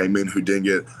guys who came in who didn't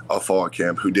get a fall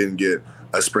camp, who didn't get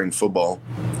a spring football,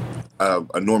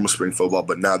 a normal spring football,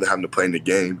 but now they're having to play in the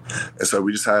game. And so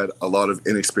we just had a lot of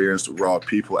inexperienced, raw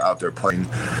people out there playing.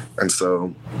 And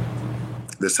so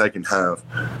the second half,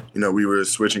 we were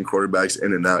switching quarterbacks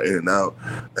in and out.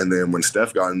 And then when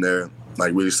Steph got in there,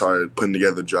 like, we started putting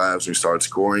together drives, we started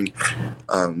scoring.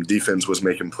 Defense was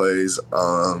making plays.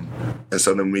 And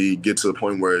so then we get to the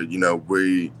point where,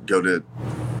 we go to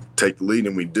take the lead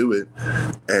and we do it.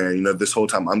 And, this whole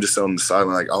time I'm just on the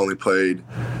sideline. Like, I only played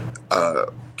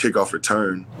kickoff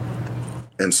return.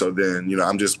 And so then,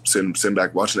 I'm just sitting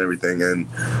back watching everything. And,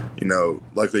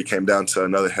 luckily it came down to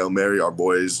another Hail Mary. Our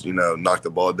boys, knocked the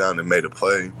ball down and made a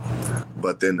play.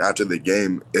 But then after the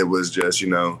game, it was just,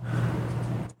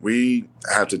 we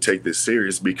have to take this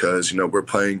serious, because, we're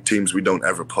playing teams we don't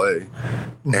ever play.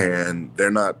 And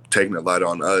they're not taking it light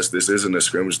on us. This isn't a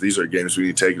scrimmage. These are games. We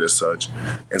need to take it as such.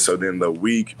 And so then the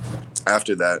week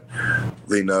after that,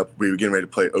 leading up, we were getting ready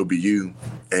to play OBU.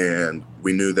 And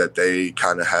we knew that they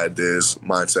kind of had this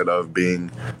mindset of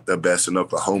being the best in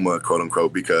Oklahoma, quote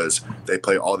unquote, because they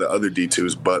play all the other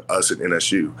D2s but us at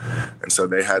NSU. And so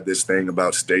they had this thing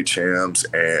about state champs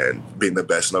and being the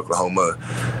best in Oklahoma.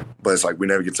 But it's like we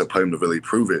never get to play them to really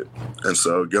prove it. And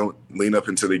so lean up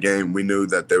into the game, we knew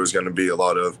that there was going to be a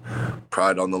lot of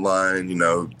pride on the line.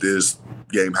 This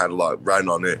game had a lot riding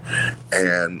on it.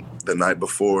 And the night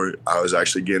before, I was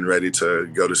actually getting ready to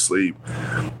go to sleep,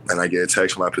 and I get a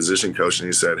text from my position coach, and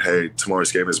he said, "Hey,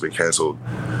 tomorrow's game has been canceled."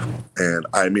 And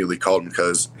I immediately called him,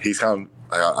 because he's kind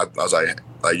of, I was like,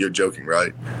 "You're joking,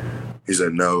 right?" He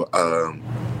said, "No,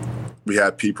 we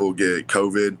had people get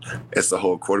COVID. It's the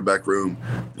whole quarterback room.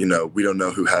 We don't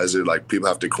know who has it. Like, people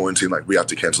have to quarantine. Like, we have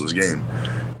to cancel this game."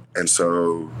 And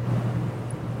so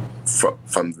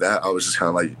from that, I was just kind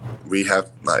of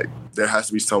like, there has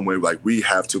to be some way, like, we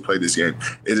have to play this game.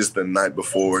 It is the night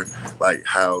before. Like,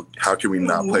 how can we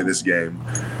not play this game?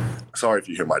 Sorry if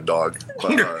you hear my dog.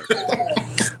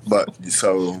 But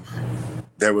so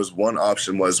there was one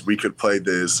option, was we could play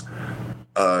this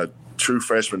true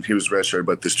freshman. He was redshirt,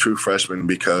 but this true freshman,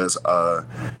 because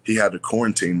he had to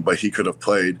quarantine, but he could have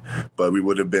played, but we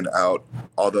would have been out.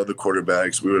 All the other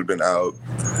quarterbacks, we would have been out.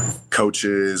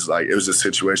 Coaches, like, it was a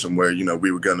situation where,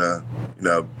 we were gonna,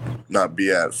 not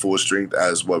be at full strength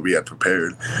as what we had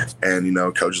prepared. And,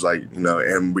 coaches like,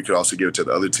 and we could also give it to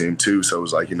the other team too. So it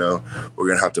was like, we're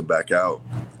gonna have to back out.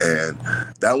 And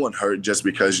that one hurt, just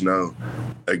because,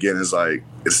 again, it's like,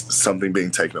 it's something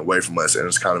being taken away from us, and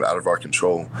it's kind of out of our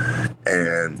control.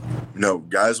 And,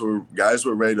 guys were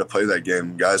ready to play that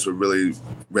game. Guys were really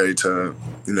ready to,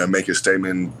 make a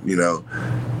statement,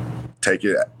 take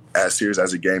it as serious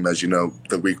as a game as,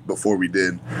 the week before we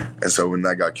did. And so when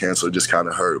that got canceled, it just kind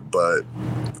of hurt. But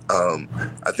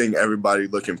I think everybody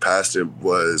looking past it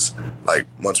was like,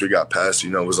 once we got past, it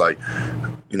was like,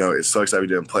 it sucks that we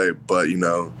didn't play, but,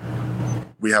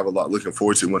 we have a lot looking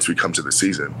forward to once we come to the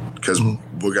season, because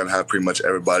we're going to have pretty much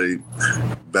everybody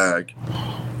back.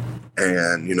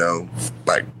 And,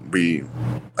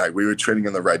 we were trending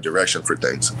in the right direction for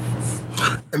things.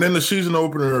 And then the season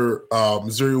opener,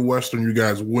 Missouri Western, you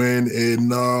guys win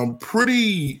in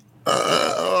pretty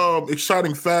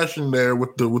exciting fashion there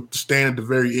with the stand at the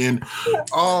very end.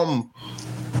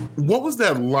 What was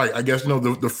that like? I guess,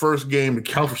 the first game to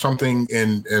count for something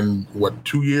in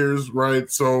 2 years, right?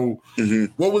 So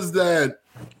what was that?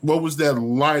 What was that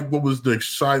like? What was the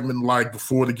excitement like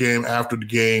before the game, after the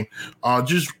game?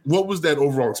 Just what was that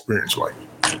overall experience like?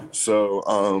 So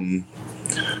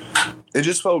it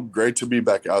just felt great to be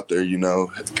back out there,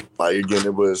 Like, again,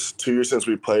 it was 2 years since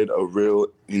we played a real,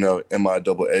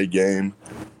 MIAA game.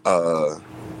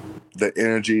 The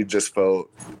energy just felt,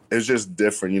 it was just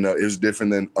different, It was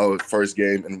different than, first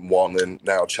game in Walton,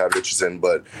 now Chad Richardson,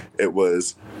 but it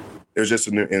was just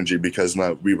a new energy because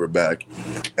now we were back.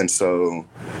 And so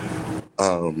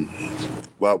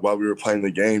while we were playing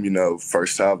the game,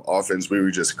 first half offense, we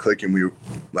were just clicking. We were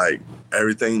like,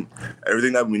 everything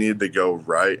that we needed to go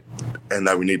right and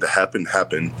that we need to happen,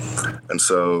 happened. And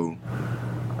so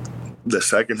the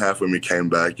second half when we came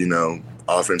back,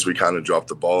 offense, we kind of dropped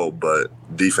the ball, but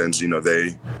defense,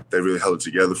 they really held it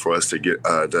together for us to get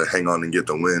to hang on and get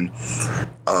the win.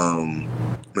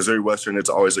 Missouri Western, it's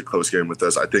always a close game with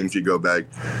us. I think if you go back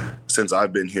since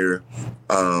I've been here,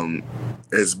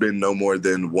 it's been no more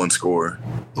than one score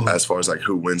as far as like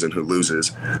who wins and who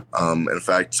loses. In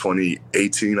fact,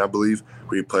 2018, I believe,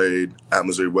 we played at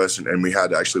Missouri Western and we had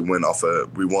to actually won off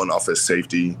a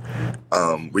safety.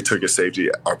 We took a safety,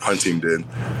 our punt team did.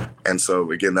 And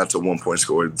so again, that's a 1-point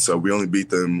score. So we only beat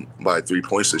them by 3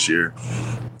 points this year.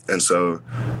 And so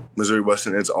Missouri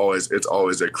Western, it's always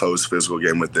a close physical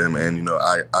game with them. And,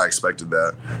 I expected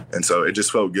that. And so it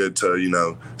just felt good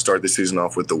to, start the season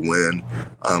off with the win,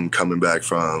 coming back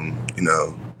from,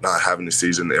 not having the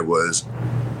season.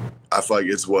 I feel like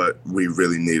it's what we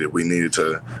really needed. We needed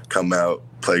to come out,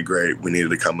 play great. We needed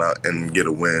to come out and get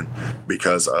a win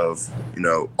because of,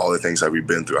 all the things that we've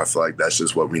been through. I feel like that's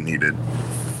just what we needed.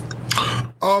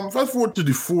 Fast forward to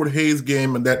the Fort Hays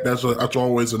game, and that's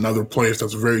always another place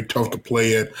that's very tough to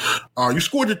play at. You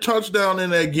scored your touchdown in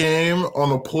that game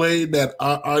on a play that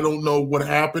I don't know what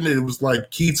happened. It was like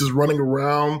Keats is running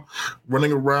around,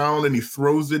 and he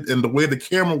throws it. And the way the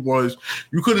camera was,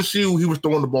 you couldn't see who he was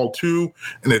throwing the ball to,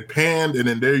 and it panned, and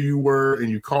then there you were,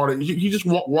 and you caught it. He just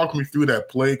walked me through that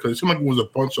play because it seemed like it was a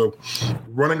bunch of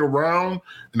running around,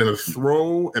 and then a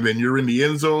throw, and then you're in the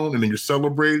end zone, and then you're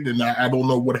celebrating, and I don't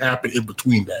know what happened in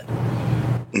between that.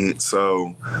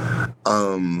 So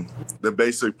the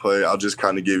basic play, I'll just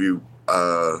kind of give you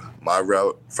my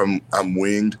route I'm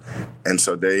winged, and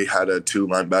so they had a 2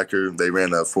 linebacker. They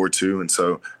ran a 4-2, and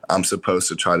so I'm supposed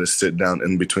to try to sit down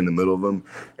in between the middle of them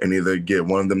and either get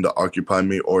one of them to occupy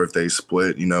me, or if they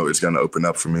split, it's going to open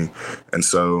up for me. And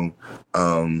so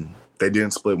they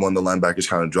didn't split. One of the linebackers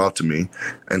kind of dropped to me,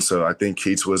 and so I think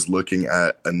Keats was looking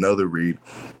at another read.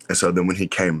 And so then when he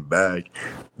came back,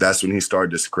 that's when he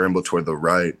started to scramble toward the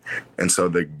right. And so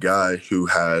the guy who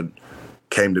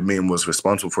came to me and was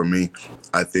responsible for me,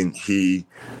 I think he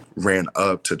ran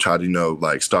up to try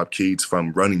to, stop Keats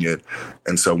from running it.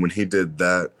 And so when he did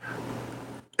that,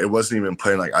 it wasn't even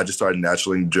playing. I just started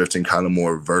naturally drifting kind of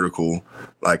more vertical,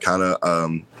 kind of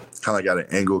at an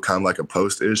angle, kind of like a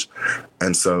post-ish.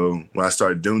 And so when I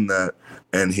started doing that,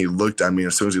 and he looked at me,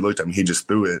 as soon as he looked at me, he just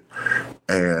threw it.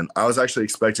 And I was actually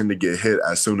expecting to get hit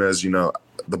as soon as,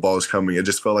 the ball was coming. It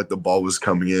just felt like the ball was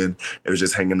coming in. It was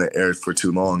just hanging in the air for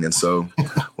too long. And so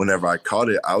whenever I caught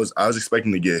it, I was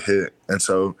expecting to get hit. And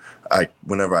so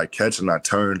whenever I catch and I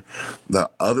turn, the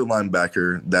other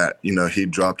linebacker that, he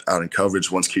dropped out in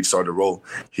coverage once Keith started to roll,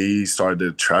 he started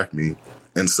to track me.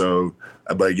 And so,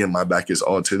 but again, my back is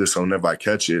all to this. So whenever I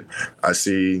catch it, I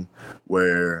see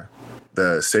where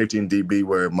the safety and DB,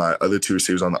 where my other 2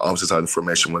 receivers on the opposite side of the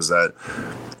formation was at.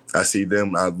 I see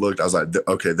them. I looked. I was like,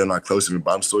 okay, they're not close to me,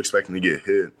 but I'm still expecting to get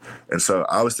hit. And so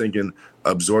I was thinking,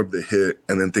 absorb the hit,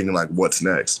 and then thinking, what's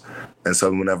next? And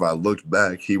so whenever I looked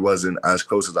back, he wasn't as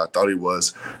close as I thought he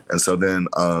was. And so then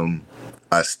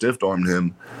I stiff-armed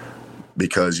him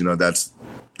because, that's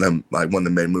one of the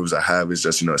main moves I have is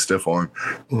just, a stiff arm.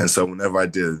 And so whenever I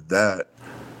did that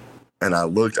and I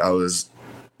looked, I was,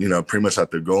 pretty much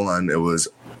at the goal line. It was,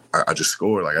 I just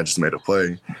scored. I just made a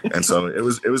play. And so it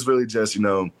was really just,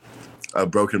 a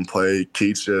broken play.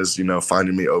 Keats just,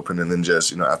 finding me open, and then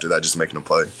just, after that, just making a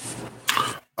play.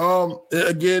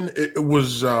 Again, it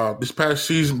was this past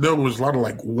season, there was a lot of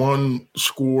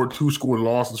 1-score, 2-score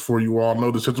losses for you all. I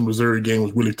know the Central Missouri game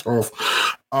was really tough.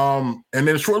 And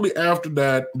then shortly after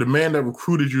that, the man that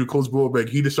recruited you, Coach Bobek,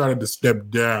 he decided to step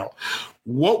down.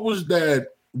 What was that?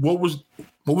 What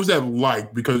was that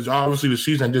like? Because obviously the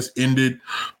season had just ended.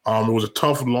 It was a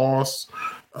tough loss.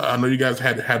 I know you guys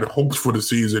had hopes for the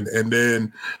season, and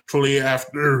then shortly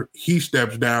after he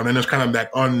steps down, and it's kind of that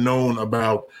unknown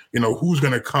about who's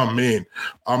going to come in.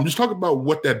 Just talk about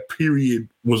what that period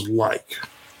was like.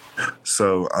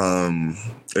 So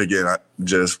again, I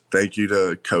just thank you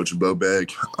to Coach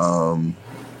Bobek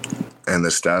and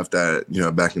the staff that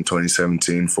back in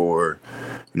 2017 for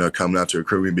coming out to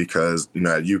recruit me, because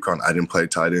at UConn I didn't play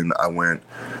tight end. I went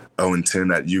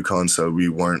 0-10 at UConn, so we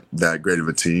weren't that great of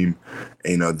a team.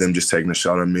 And, them just taking a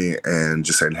shot at me and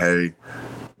just saying, hey,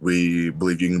 we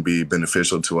believe you can be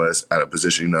beneficial to us at a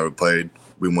position you never played.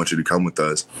 We want you to come with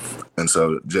us. And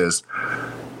so just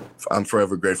I'm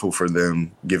forever grateful for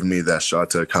them giving me that shot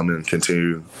to come and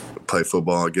continue to play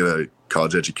football, get a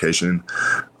college education.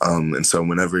 And so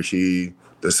whenever he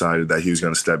decided that he was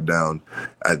going to step down,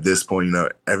 at this point,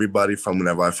 everybody from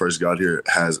whenever I first got here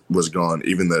was gone.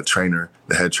 Even the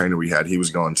head trainer we had, he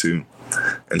was gone too.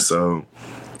 And so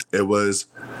it was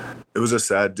a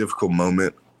sad, difficult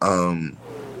moment.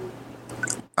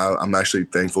 I'm actually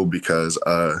thankful because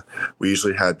we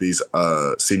usually had these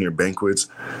senior banquets,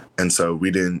 and so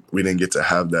we didn't get to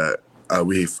have that.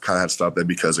 We kind of had to stop that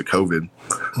because of COVID.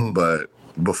 But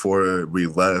before we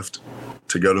left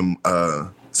to go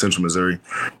to Central Missouri,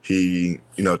 he,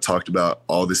 talked about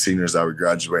all the seniors that were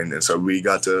graduating. And so we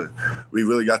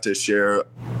really got to share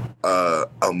a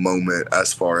moment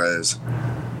as far as,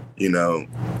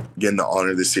 getting to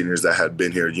honor the seniors that had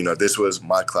been here. This was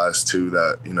my class too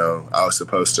that, I was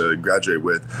supposed to graduate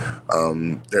with.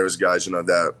 There was guys,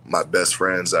 that my best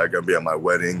friends that are going to be at my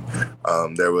wedding.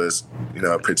 There was,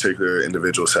 a particular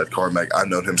individual, Seth Carmack. I've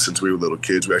known him since we were little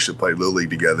kids. We actually played Little League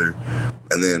together.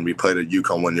 And then we played at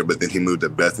UConn one year, but then he moved to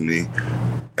Bethany.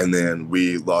 And then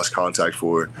we lost contact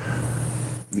for,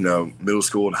 middle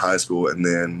school and high school. And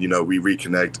then, we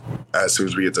reconnect as soon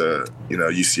as we get to,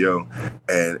 UCO.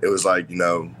 And it was like,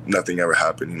 nothing ever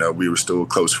happened. We were still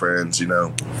close friends,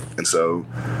 And so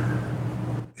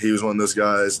he was one of those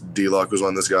guys. D-Lock was one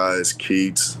of those guys.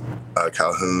 Keats,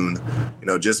 Calhoun,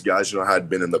 just guys, I had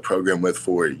been in the program with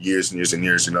for years and years and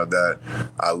years, that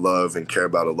I love and care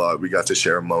about a lot. We got to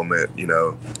share a moment,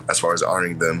 as far as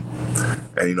honoring them.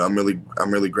 And, I'm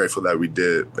really grateful that we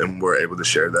did and were able to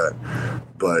share that.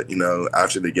 But,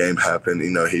 after the game happened,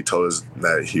 he told us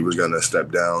that he was going to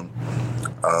step down.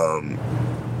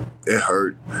 It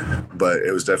hurt, but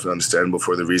it was definitely understandable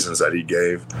for the reasons that he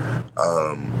gave.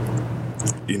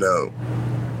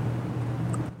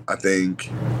 I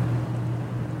think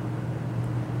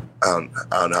I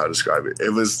don't know how to describe it. It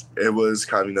was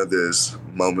kind of this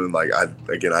moment like I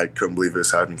couldn't believe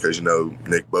this happened because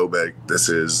Nick Bobek,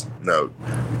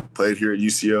 played here at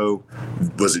UCO,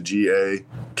 was a GA,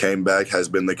 came back, has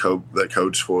been the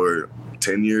coach for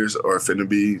 10 years or finna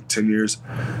be 10 years,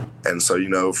 and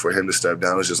so for him to step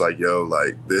down is just like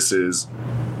this is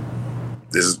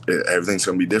everything's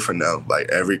gonna be different now. Like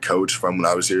every coach from when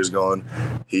I was here is gone,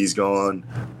 he's gone.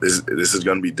 This is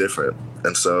gonna be different,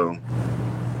 and so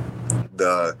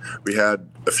we had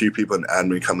a few people in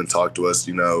admin come and talk to us,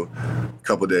 a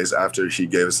couple of days after he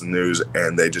gave us the news,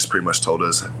 and they just pretty much told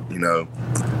us,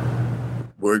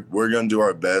 we're gonna do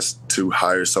our best to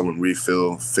hire someone we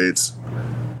feel fits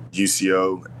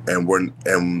UCO, and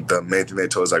the main thing they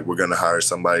told us, we're gonna hire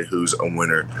somebody who's a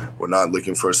winner. We're not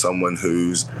looking for someone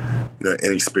who's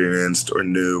inexperienced or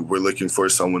new. We're looking for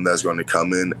someone that's going to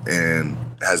come in and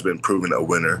has been proven a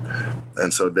winner.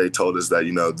 And so they told us that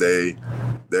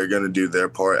they're going to do their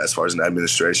part as far as an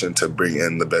administration to bring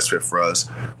in the best fit for us.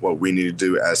 What we need to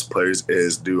do as players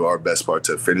is do our best part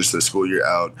to finish the school year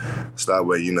out, so that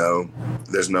way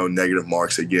there's no negative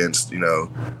marks against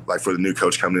for the new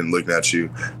coach coming in and looking at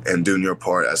you, and doing your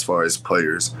part as far as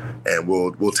players, and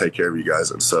we'll take care of you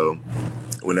guys. And so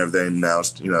whenever they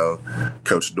announced,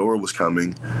 Coach Doral was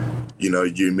coming, you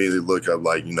immediately look up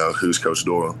who's Coach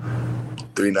Doral?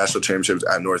 3 national championships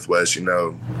at Northwest.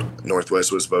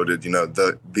 Northwest was voted,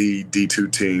 the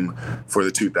D2 team for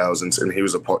the 2000s, and he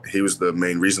was the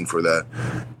main reason for that.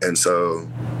 And so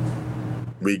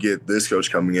we get this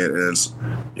coach coming in, and it's,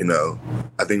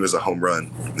 I think it was a home run.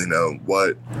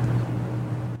 What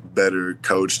better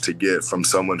coach to get from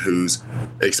someone who's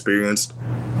experienced,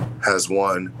 has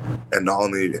won, and not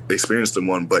only experienced and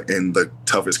won, but in the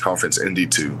toughest conference in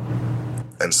D2.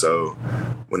 And so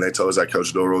when they told us that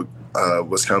Coach Doral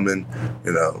was coming,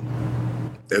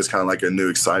 it was kind of like a new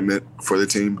excitement for the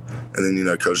team. And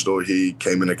then, Coach Doral, he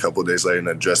came in a couple of days later and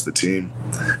addressed the team.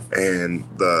 And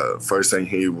the first thing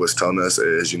he was telling us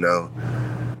is,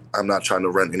 I'm not trying to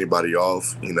run anybody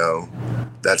off,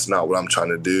 that's not what I'm trying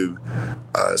to do.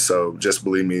 So just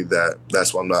believe me that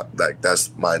that's what I'm not,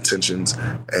 that's my intentions.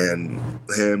 And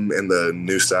him and the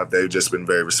new staff, they've just been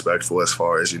very respectful as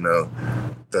far as,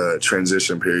 the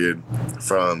transition period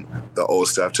from the old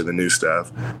staff to the new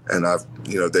staff. And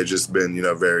they've just been,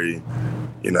 very,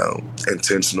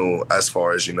 intentional as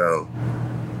far as,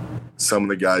 some of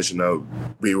the guys,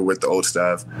 we were with the old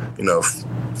staff,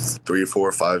 3, 4,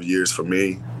 or 5 years for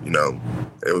me.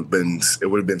 It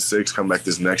would have been 6 come back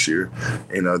this next year.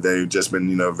 They've just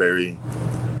been, very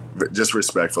just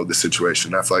respectful of the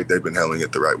situation. I feel like they've been handling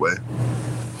it the right way.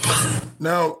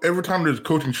 Now, every time there's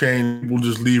coaching change, we'll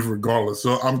just leave regardless.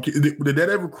 So, did that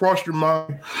ever cross your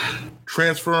mind,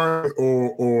 transferring,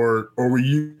 or were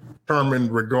you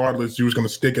determined regardless you was going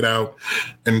to stick it out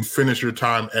and finish your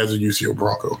time as a UCO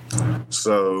Bronco?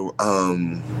 So,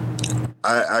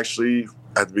 I actually,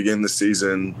 at the beginning of the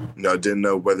season, didn't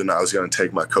know whether or not I was going to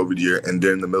take my COVID year. And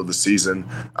during the middle of the season,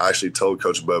 I actually told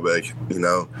Coach Bobek,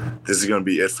 this is going to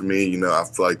be it for me. I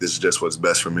feel like this is just what's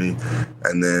best for me.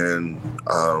 And then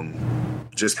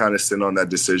just kind of sitting on that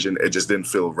decision, it just didn't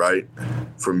feel right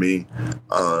for me.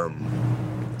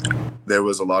 there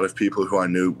was a lot of people who I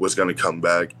knew was going to come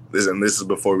back. This is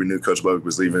before we knew Coach Bogue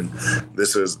was leaving.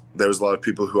 There was a lot of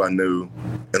people who I knew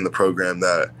in the program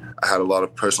that I had a lot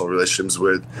of personal relationships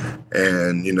with.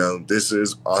 And, this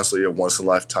is honestly a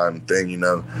once-in-a-lifetime thing,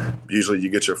 Usually you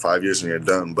get your 5 years and you're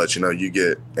done. But, you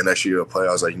get an extra year to play.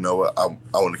 I was like, you know what? I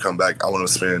want to come back. I want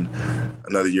to spend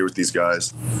another year with these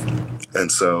guys.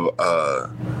 And so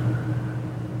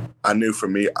I knew for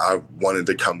me, I wanted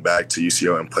to come back to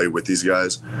UCO and play with these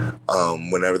guys.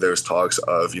 Whenever there was talks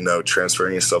of,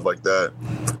 transferring and stuff like that,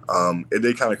 it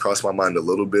did kind of cross my mind a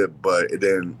little bit, but it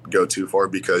didn't go too far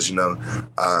because,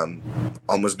 I'm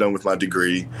almost done with my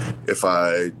degree. If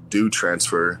I do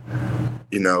transfer,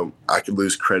 I could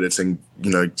lose credits and,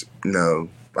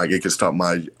 like it could stop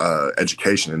my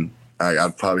education.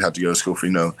 I'd probably have to go to school for,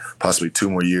 possibly 2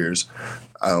 more years.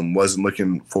 Wasn't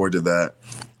looking forward to that.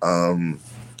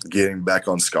 Getting back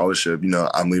on scholarship,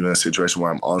 I'm leaving a situation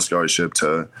where I'm on scholarship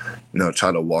to,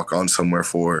 try to walk on somewhere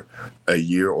for a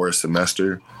year or a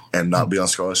semester and not be on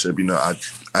scholarship.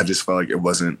 I just felt like it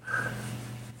wasn't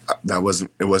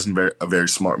a very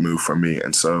smart move for me.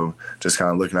 And so just kind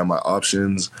of looking at my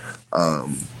options, I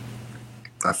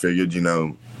figured,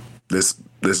 this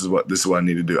is what I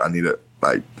need to do. I need to,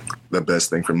 the best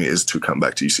thing for me is to come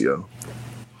back to UCO.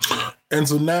 And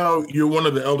so now you're one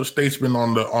of the elder statesmen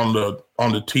on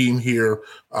the team here.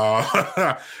 Now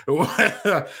I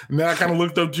kind of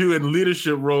looked up to you in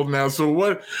leadership role now. So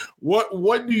what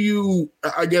do you,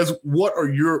 I guess, what are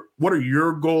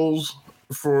your goals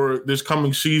for this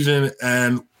coming season,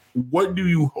 and what do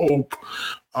you hope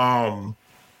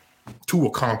to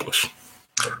accomplish?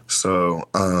 So,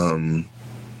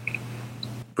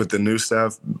 with the new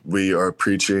staff, we are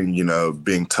preaching,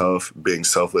 being tough, being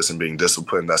selfless, and being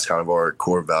disciplined. That's kind of our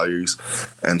core values.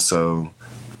 And so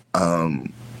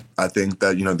I think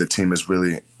that, the team is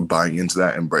really buying into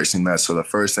that, embracing that. So the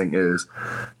first thing is,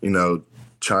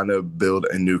 trying to build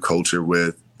a new culture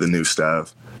with the new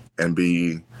staff and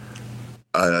be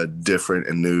different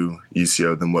and new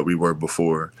UCO than what we were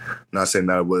before. Not saying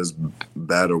that it was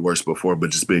bad or worse before, but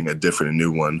just being a different and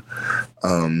new one.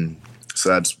 So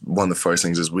that's one of the first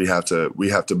things is we have to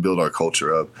build our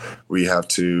culture up. We have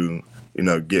to,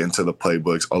 get into the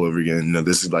playbooks all over again.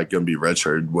 This is like going to be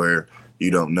redshirt where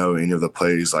you don't know any of the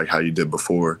plays like how you did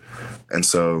before. And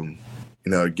so,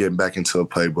 getting back into the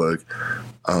playbook.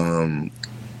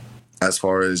 As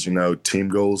far as, team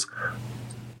goals,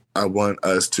 I want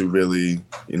us to really,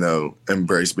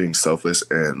 embrace being selfless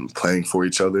and playing for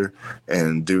each other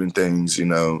and doing things,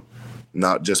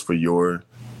 not just for your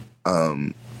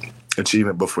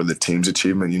achievement, but for the team's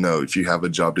achievement. If you have a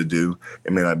job to do,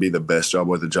 it may not be the best job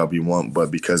or the job you want,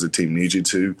 but because the team needs you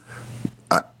to,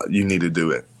 you need to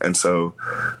do it. And so,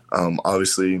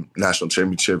 obviously, national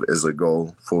championship is a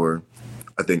goal for,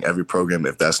 I think, every program.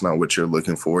 If that's not what you're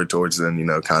looking forward towards, then,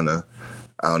 kind of,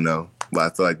 I don't know. But I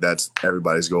feel like that's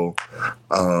everybody's goal.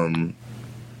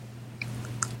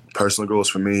 Personal goals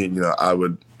for me, I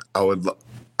would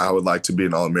like to be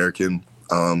an All-American.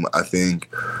 I think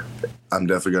I'm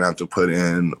definitely going to have to put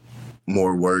in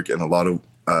more work and a lot of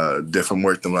different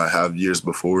work than what I have years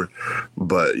before.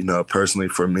 But, personally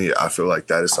for me, I feel like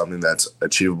that is something that's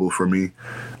achievable for me.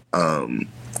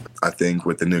 I think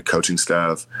with the new coaching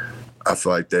staff, I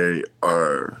feel like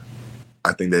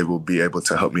I think they will be able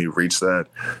to help me reach that.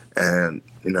 And,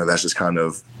 that's just kind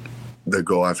of the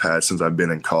goal I've had since I've been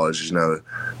in college,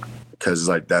 because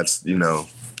that's,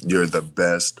 you're the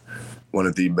best, one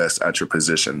of the best at your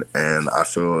position. And I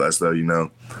feel as though,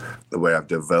 the way I've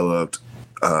developed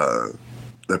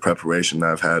the preparation that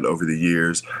I've had over the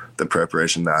years, the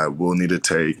preparation that I will need to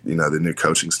take, the new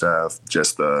coaching staff,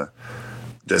 just the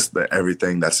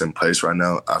everything that's in place right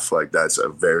now, I feel like that's a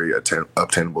very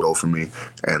obtainable goal for me.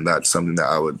 And that's something that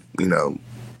I would,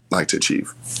 like to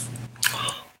achieve.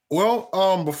 Well,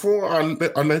 before I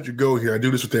let you go here, I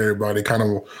do this with everybody, kind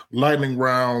of lightning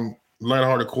round,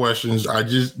 lighthearted questions. I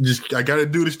got to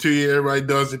do this to you. Everybody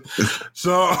does it.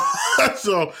 So let's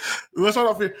start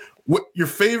off here. What your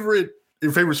favorite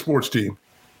sports team?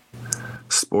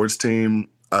 Sports team,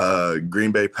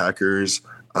 Green Bay Packers.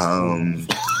 Right.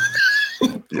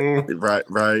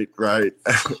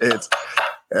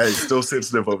 It's still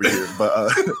sensitive over here,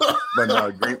 but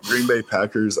no, Green Bay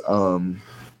Packers.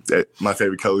 My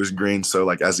favorite color is green. So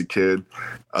as a kid,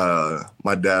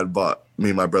 my dad bought me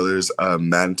and my brothers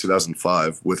Madden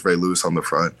 2005 with Ray Lewis on the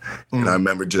front. And I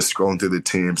remember just scrolling through the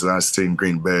teams and I seen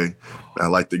Green Bay. And I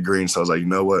liked the green. So I was like, you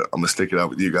know what? I'm going to stick it out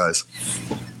with you guys.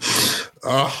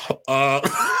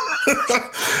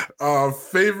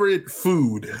 Favorite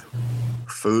food?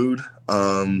 Food?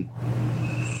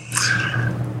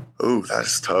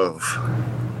 That's tough.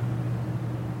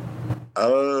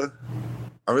 I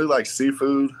really like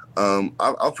seafood.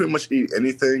 I'll pretty much eat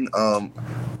anything.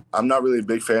 I'm not really a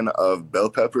big fan of bell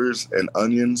peppers and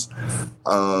onions.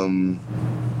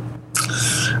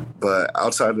 But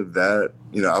outside of that,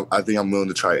 I think I'm willing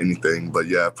to try anything. But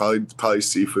yeah, probably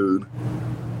seafood.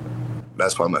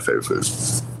 That's probably my favorite food.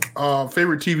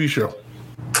 Favorite TV show?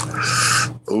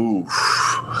 Ooh.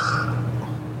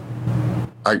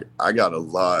 I got a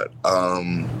lot.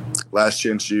 Last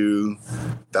Chance U,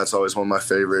 that's always one of my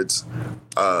favorites.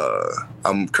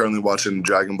 I'm currently watching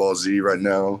Dragon Ball Z right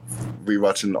now,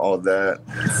 rewatching all of that.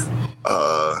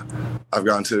 I've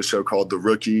gone to a show called The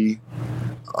Rookie,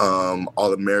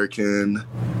 All American.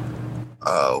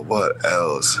 What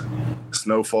else?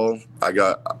 Snowfall. I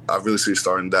really see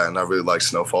starting that, and I really like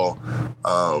Snowfall.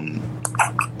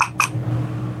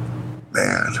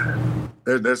 Man,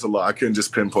 there's a lot. I couldn't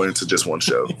just pinpoint it to just one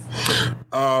show.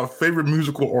 Favorite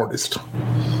musical artist?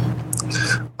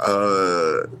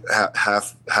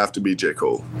 Have to be J.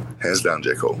 Cole. Hands down,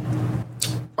 J. Cole.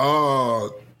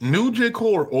 New J.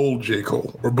 Cole or old J.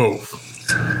 Cole, or both?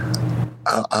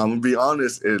 I'm gonna be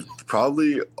honest. It's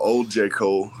probably old J.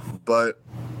 Cole, but,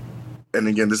 and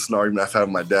again, this is an argument I've had with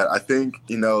my dad. I think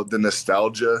the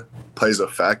nostalgia plays a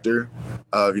factor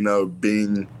of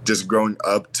being just growing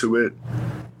up to it,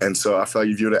 and so I feel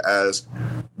like if you were to ask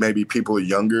maybe people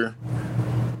younger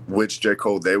which J.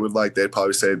 Cole they would like, they'd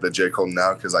probably say the J. Cole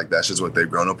now, because that's just what they've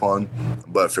grown up on.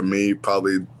 But for me,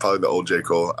 probably the old J.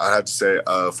 Cole. I have to say,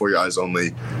 For Your Eyes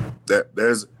Only.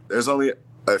 There's only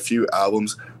a few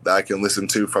albums that I can listen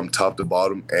to from top to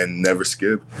bottom and never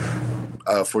skip.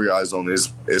 For Your Eyes Only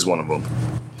is one of them.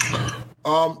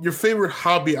 Your favorite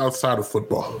hobby outside of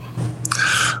football?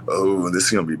 Oh, this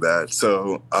is gonna be bad.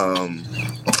 So,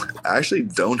 I actually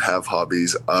don't have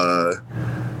hobbies.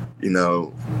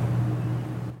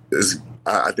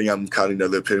 I think I'm kind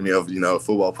of the epitome of a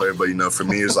football player, but for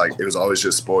me it was always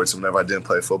just sports. Whenever I didn't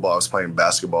play football, I was playing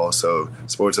basketball. So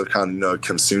sports have kind of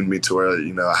consumed me to where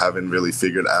I haven't really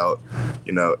figured out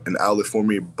an outlet for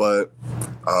me. But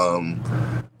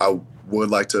I would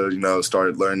like to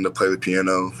start learning to play the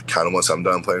piano kind of once I'm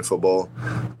done playing football.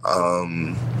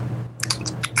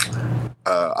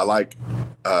 I like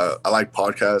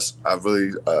podcasts.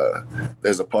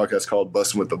 There's a podcast called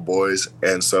Bustin' with the Boys,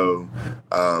 and so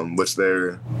which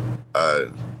they're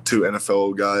two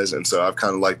NFL guys, and so I've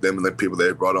kind of liked them and the people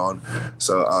they brought on.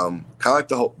 So kind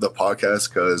of like the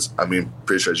podcast, because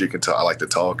pretty sure as you can tell, I like to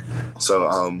talk. So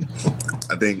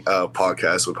I think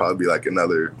podcast would probably be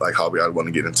another hobby I'd want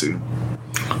to get into.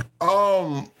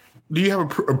 Do you have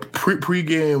a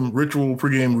pre-game ritual,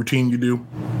 pre-game routine you do?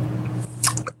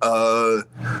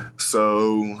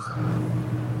 So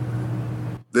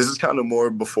this is kind of more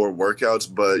before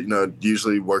workouts, but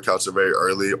usually workouts are very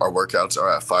early. Our workouts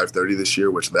are at 5:30 this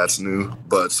year, which that's new.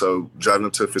 But so driving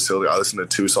up to the facility, I listen to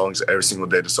 2 songs every single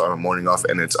day to start my morning off,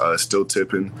 and it's Still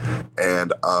Tippin'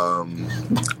 and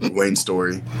Wayne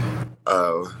Story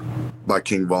by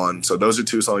King Von. So those are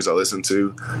 2 songs I listen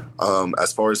to.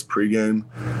 As far as pregame,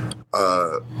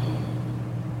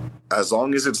 as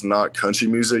long as it's not country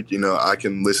music, I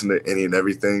can listen to any and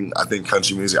everything. I think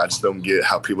country music, I just don't get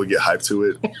how people get hyped to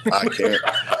it. I can't.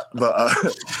 But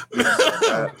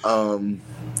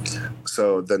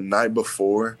so the night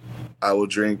before, I will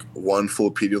drink 1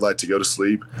 full Pedialyte to go to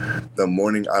sleep. The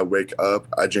morning I wake up,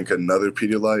 I drink another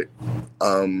Pedialyte.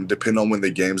 Depending on when the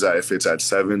game's at, if it's at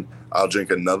 7, I'll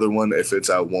drink another one. If it's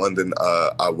at 1, then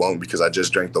I won't, because I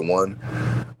just drank the 1.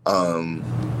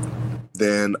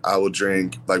 Then I will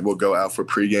drink, we'll go out for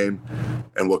pregame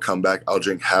and we'll come back. I'll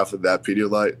drink half of that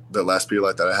Pedialyte, the last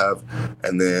Pedialyte that I have,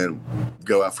 and then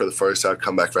go out for the first half,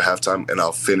 come back for halftime, and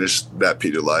I'll finish that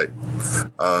Pedialyte.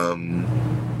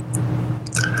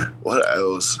 What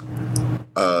else?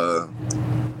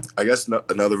 I guess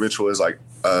another ritual is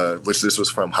which this was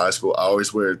from high school. I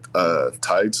always wear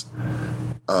tights.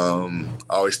 I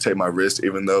always tape my wrist,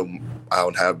 even though I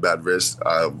don't have bad wrists.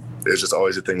 It's just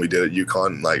always a thing we did at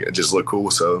UConn. It just looked cool,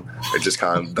 so it just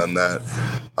kind of done that.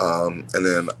 And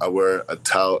then I wear a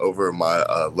towel over my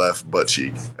left butt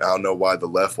cheek. I don't know why the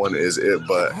left one is it,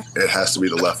 but it has to be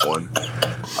the left one.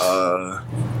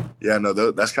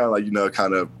 That's kind of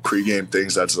kind of pregame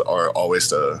things that are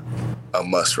always a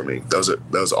must for me.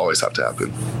 Those always have to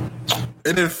happen.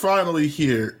 And then finally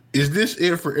here, is this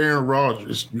it for Aaron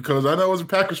Rodgers? Because I know as a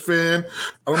Packers fan,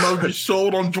 I don't know if you're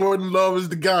sold on Jordan Love as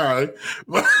the guy,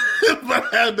 but I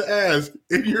had to ask,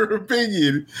 in your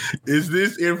opinion, is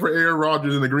this it for Aaron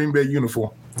Rodgers in the Green Bay uniform?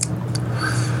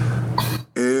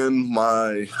 In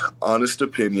my honest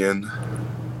opinion,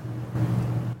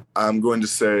 I'm going to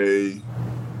say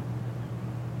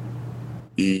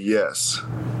yes.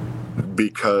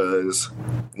 because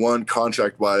one,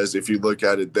 contract wise, if you look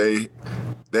at it, they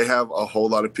have a whole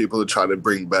lot of people to try to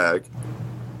bring back.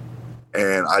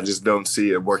 And I just don't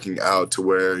see it working out to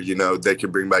where, you know, they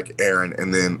could bring back Aaron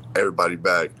and then everybody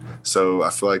back. So I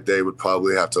feel like they would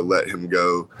probably have to let him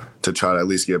go to try to at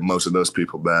least get most of those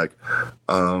people back.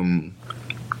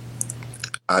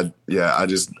 I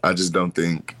just don't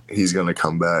think he's going to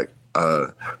come back.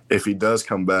 If he does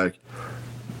come back,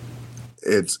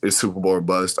 it's Super Bowl or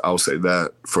bust. I'll say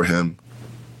that for him.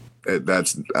 I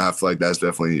feel like that's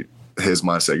definitely his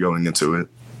mindset going into it.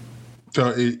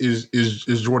 So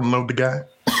is Jordan Love the guy?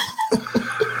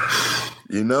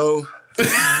 You know,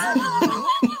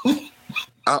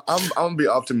 I'm gonna be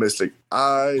optimistic.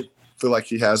 I feel like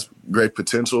he has great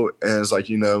potential, and it's like,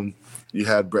 you know, you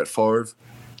had Brett Favre,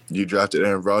 you drafted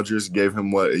Aaron Rodgers, gave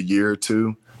him a year or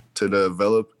two to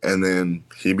develop, and then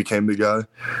he became the guy.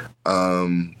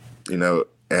 You know,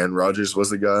 Aaron Rodgers was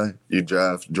the guy. You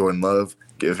draft Jordan Love,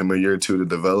 give him a year or two to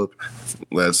develop.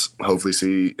 Let's hopefully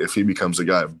see if he becomes a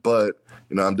guy. But,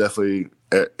 you know, I'm definitely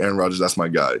Aaron Rodgers. That's my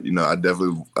guy. You know, I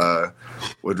definitely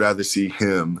would rather see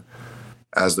him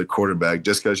as the quarterback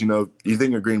just because, you know, you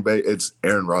think of Green Bay, it's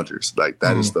Aaron Rodgers. Like,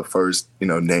 that is the first, you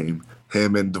know, name.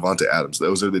 Him and Devontae Adams.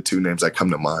 Those are the two names that come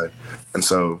to mind. And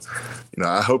so, you know,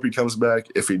 I hope he comes back.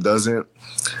 If he doesn't,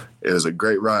 it was a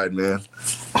great ride, man.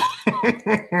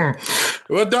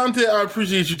 Well, Daunte, I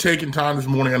appreciate you taking time this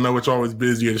morning. I know it's always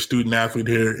busy as a student athlete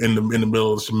here in the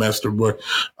middle of the semester, but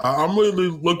I'm really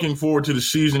looking forward to the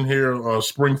season here.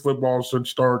 Spring football should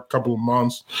start a couple of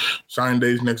months, signing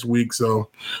days next week. So,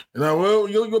 you know, well,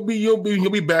 you'll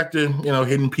be back to, you know,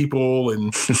 hitting people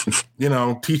and you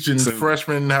know, teaching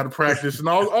freshmen how to practice and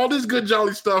all this good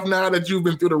jolly stuff now that you've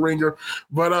been through the ringer.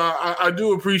 But I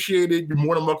do appreciate it. You're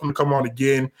more than welcome to come on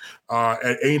again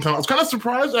at any time. I was kind of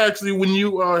surprised actually when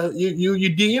you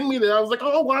DM'd me there. I was like,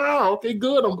 oh wow, okay,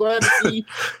 good. I'm glad to see,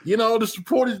 you know, the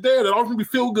support is there. That often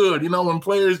feel good, you know, when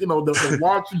players, you know, they're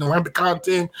watching, they learn the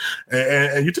content,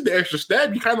 and you took the extra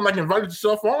step. You kind of like invited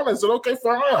yourself on. I said, okay,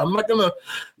 fine. I'm not gonna,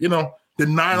 you know,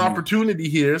 deny an opportunity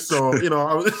here. So, you know,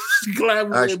 I was glad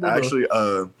we were able to. Actually,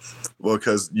 well,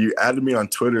 because you added me on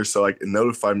Twitter, so like it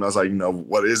notified me. I was like, you know,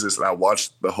 what is this? And I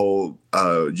watched the whole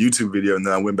YouTube video, and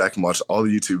then I went back and watched all the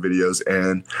YouTube videos.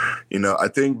 And, you know, I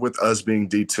think with us being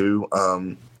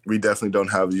D2, we definitely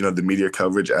don't have, you know, the media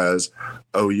coverage as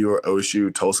OU or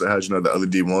OSU, Tulsa has, you know, the other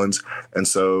D1s. And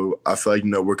so I feel like,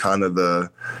 you know, we're kind of the,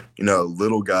 you know,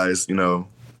 little guys, you know,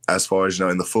 as far as, you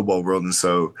know, in the football world. And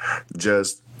so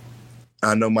just,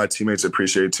 I know my teammates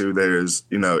appreciate too. There's,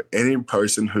 you know, any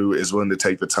person who is willing to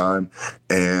take the time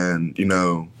and, you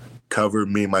know, cover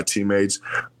me and my teammates,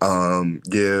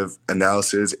 give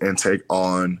analysis and take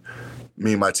on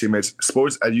me and my teammates,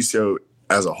 sports at UCO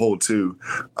as a whole too.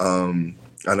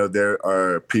 I know there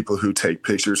are people who take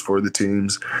pictures for the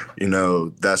teams, you know,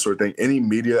 that sort of thing. Any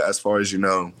media as far as, you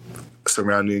know,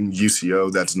 surrounding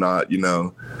UCO that's not, you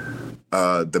know,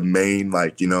 the main,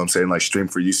 like, you know what I'm saying, like stream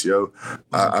for UCO,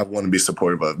 I want to be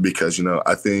supportive of because, you know,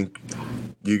 I think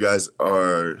you guys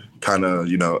are kind of,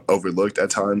 you know, overlooked at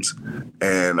times.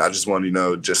 And I just want to, you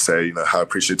know, just say, you know, how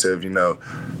appreciative, you know,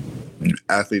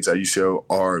 athletes at UCO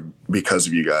are because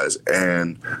of you guys.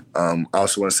 And I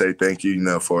also want to say thank you, you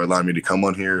know, for allowing me to come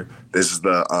on here. This is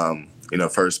the, you know,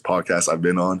 first podcast I've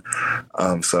been on.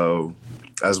 So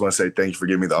I just want to say thank you for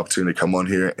giving me the opportunity to come on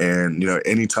here. And, you know,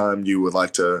 anytime you would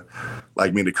like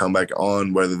me to come back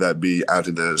on, whether that be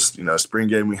after this, you know, spring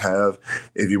game we have,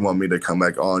 if you want me to come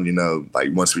back on, you know, like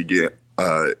once we get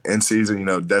in season, you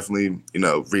know, definitely, you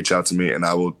know, reach out to me and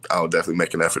I'll definitely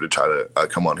make an effort to try to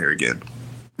come on here again.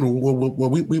 Well,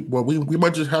 we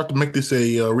might just have to make this a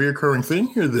reoccurring thing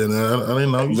here. Then I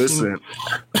don't know. Listen,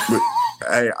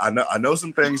 hey, I know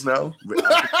some things now. I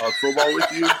can talk football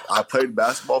with you. I played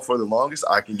basketball for the longest.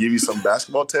 I can give you some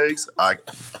basketball takes.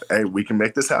 Hey, we can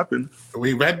make this happen.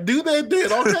 We might to do that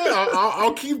then. Okay,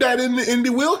 I'll keep that in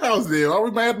the wheelhouse there. Or we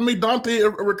might have to make Daunte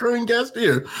a recurring guest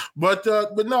here. But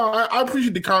no, I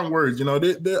appreciate the kind words. You know,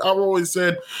 I've always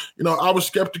said, you know, I was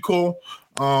skeptical.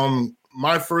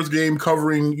 My first game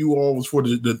covering you all was for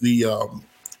the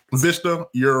Vista,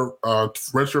 your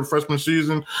redshirt freshman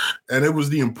season, and it was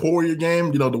the Emporia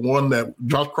game, you know, the one that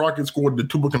Josh Crockett scored the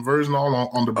two-point conversion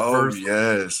on the reverse. Oh,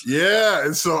 yes. Yeah,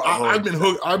 and so I've been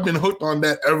hooked on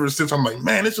that ever since. I'm like,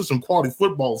 man, this is some quality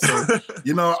football. So,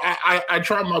 you know, I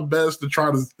try my best to try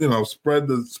to, you know, spread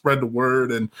the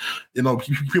word, and, you know,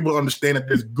 people understand that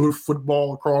there's good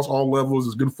football across all levels.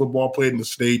 There's good football played in the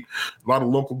state. A lot of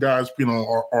local guys, you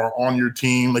know, are on your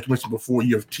team. Like you mentioned before,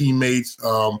 you have teammates.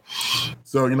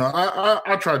 So, you know,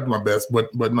 I try to do my best,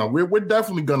 but no, we're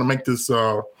definitely going to make this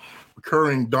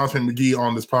recurring Daunte McGee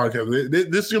on this podcast.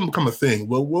 This is gonna become a thing.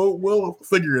 We'll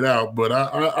figure it out. But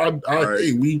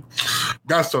hey, we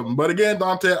got something. But again,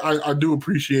 Daunte, I do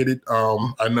appreciate it.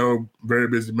 I know, very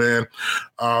busy man.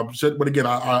 But again,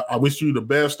 I wish you the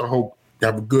best. I hope you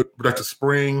have a good, productive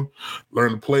spring.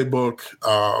 Learn the playbook.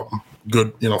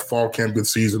 Good, fall camp, good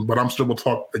season. But I'm still gonna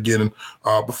talk again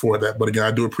before that. But again,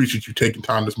 I do appreciate you taking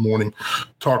time this morning,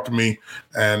 talk to me,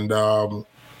 and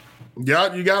you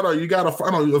got a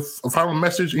final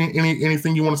message.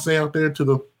 Anything you want to say out there to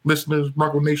the listeners,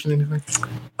 Bronco Nation? Anything?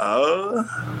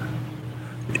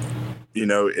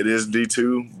 It is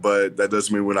D2, but that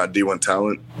doesn't mean we're not D1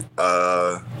 talent.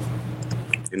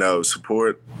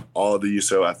 Support all the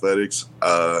UCO athletics.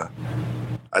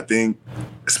 I think,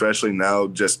 especially now,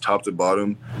 just top to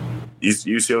bottom,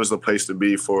 UCO is the place to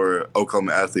be for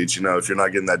Oklahoma athletes. If you're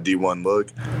not getting that D1 look,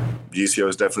 UCO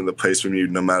is definitely the place for you,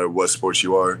 no matter what sports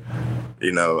you are.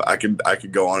 I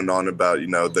could go on and on about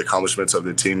the accomplishments of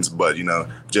the teams, but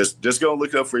just go and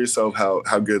look it up for yourself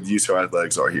how good the UCO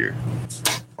athletics are here.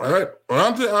 All right,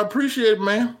 well, I appreciate it,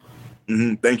 man.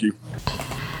 Thank you.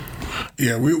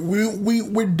 Yeah,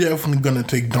 we're definitely gonna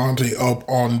take Daunte up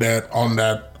on that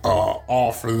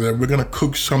offer. That we're gonna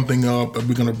cook something up and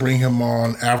we're gonna bring him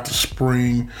on after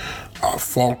spring,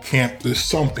 fall camp. There's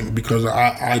something, because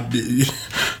I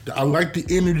like the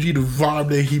energy, the vibe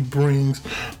that he brings.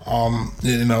 We're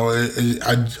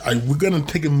gonna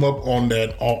take him up on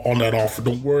that offer.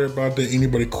 Don't worry about that.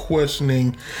 Anybody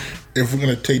questioning if we're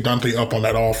gonna take Daunte up on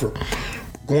that offer,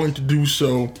 going to do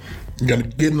so. You're going to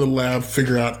get in the lab,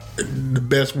 figure out the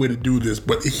best way to do this.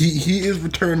 But he is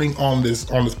returning on this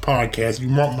podcast. You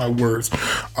mark my words.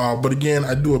 But again,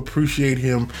 I do appreciate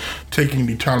him taking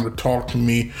the time to talk to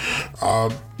me.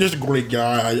 Just a great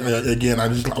guy. I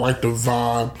like the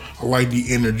vibe. I like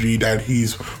the energy that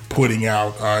he's putting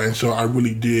out. And so I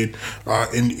really did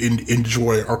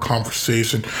enjoy our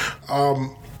conversation.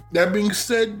 That being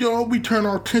said, y'all, we turn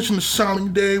our attention to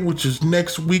Signing Day, which is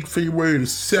next week, February the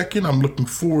 2nd. I'm looking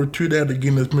forward to that.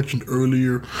 Again, as mentioned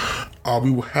earlier,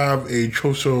 we will have a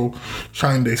Cho Show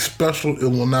Signing Day special. It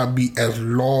will not be as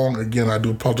long. Again, I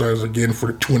do apologize again for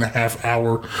the 2.5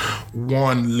 hour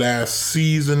one last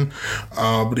season.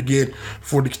 But again,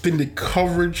 for the extended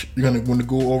coverage, you're going to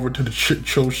go over to the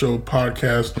Cho Show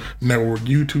Podcast Network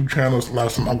YouTube channels.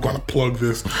 Last time I'm going to plug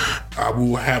this. We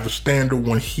will have a standard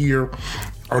one here.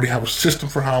 I already have a system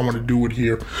for how I want to do it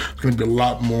here. It's going to be a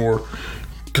lot more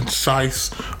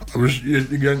concise. You're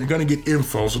going to get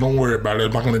info, so don't worry about it.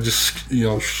 I'm not going to just,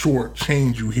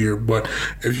 shortchange you here. But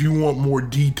if you want more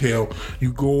detail,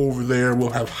 you go over there.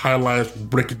 We'll have highlights, we'll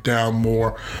break it down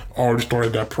more. Already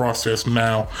started that process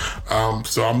now.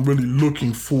 So I'm really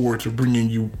looking forward to bringing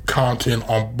you content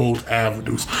on both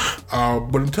avenues.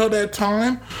 But until that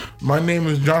time, my name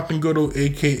is Jonathan Goodall,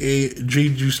 a.k.a.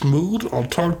 JG Smooth. I'll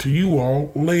talk to you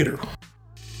all later.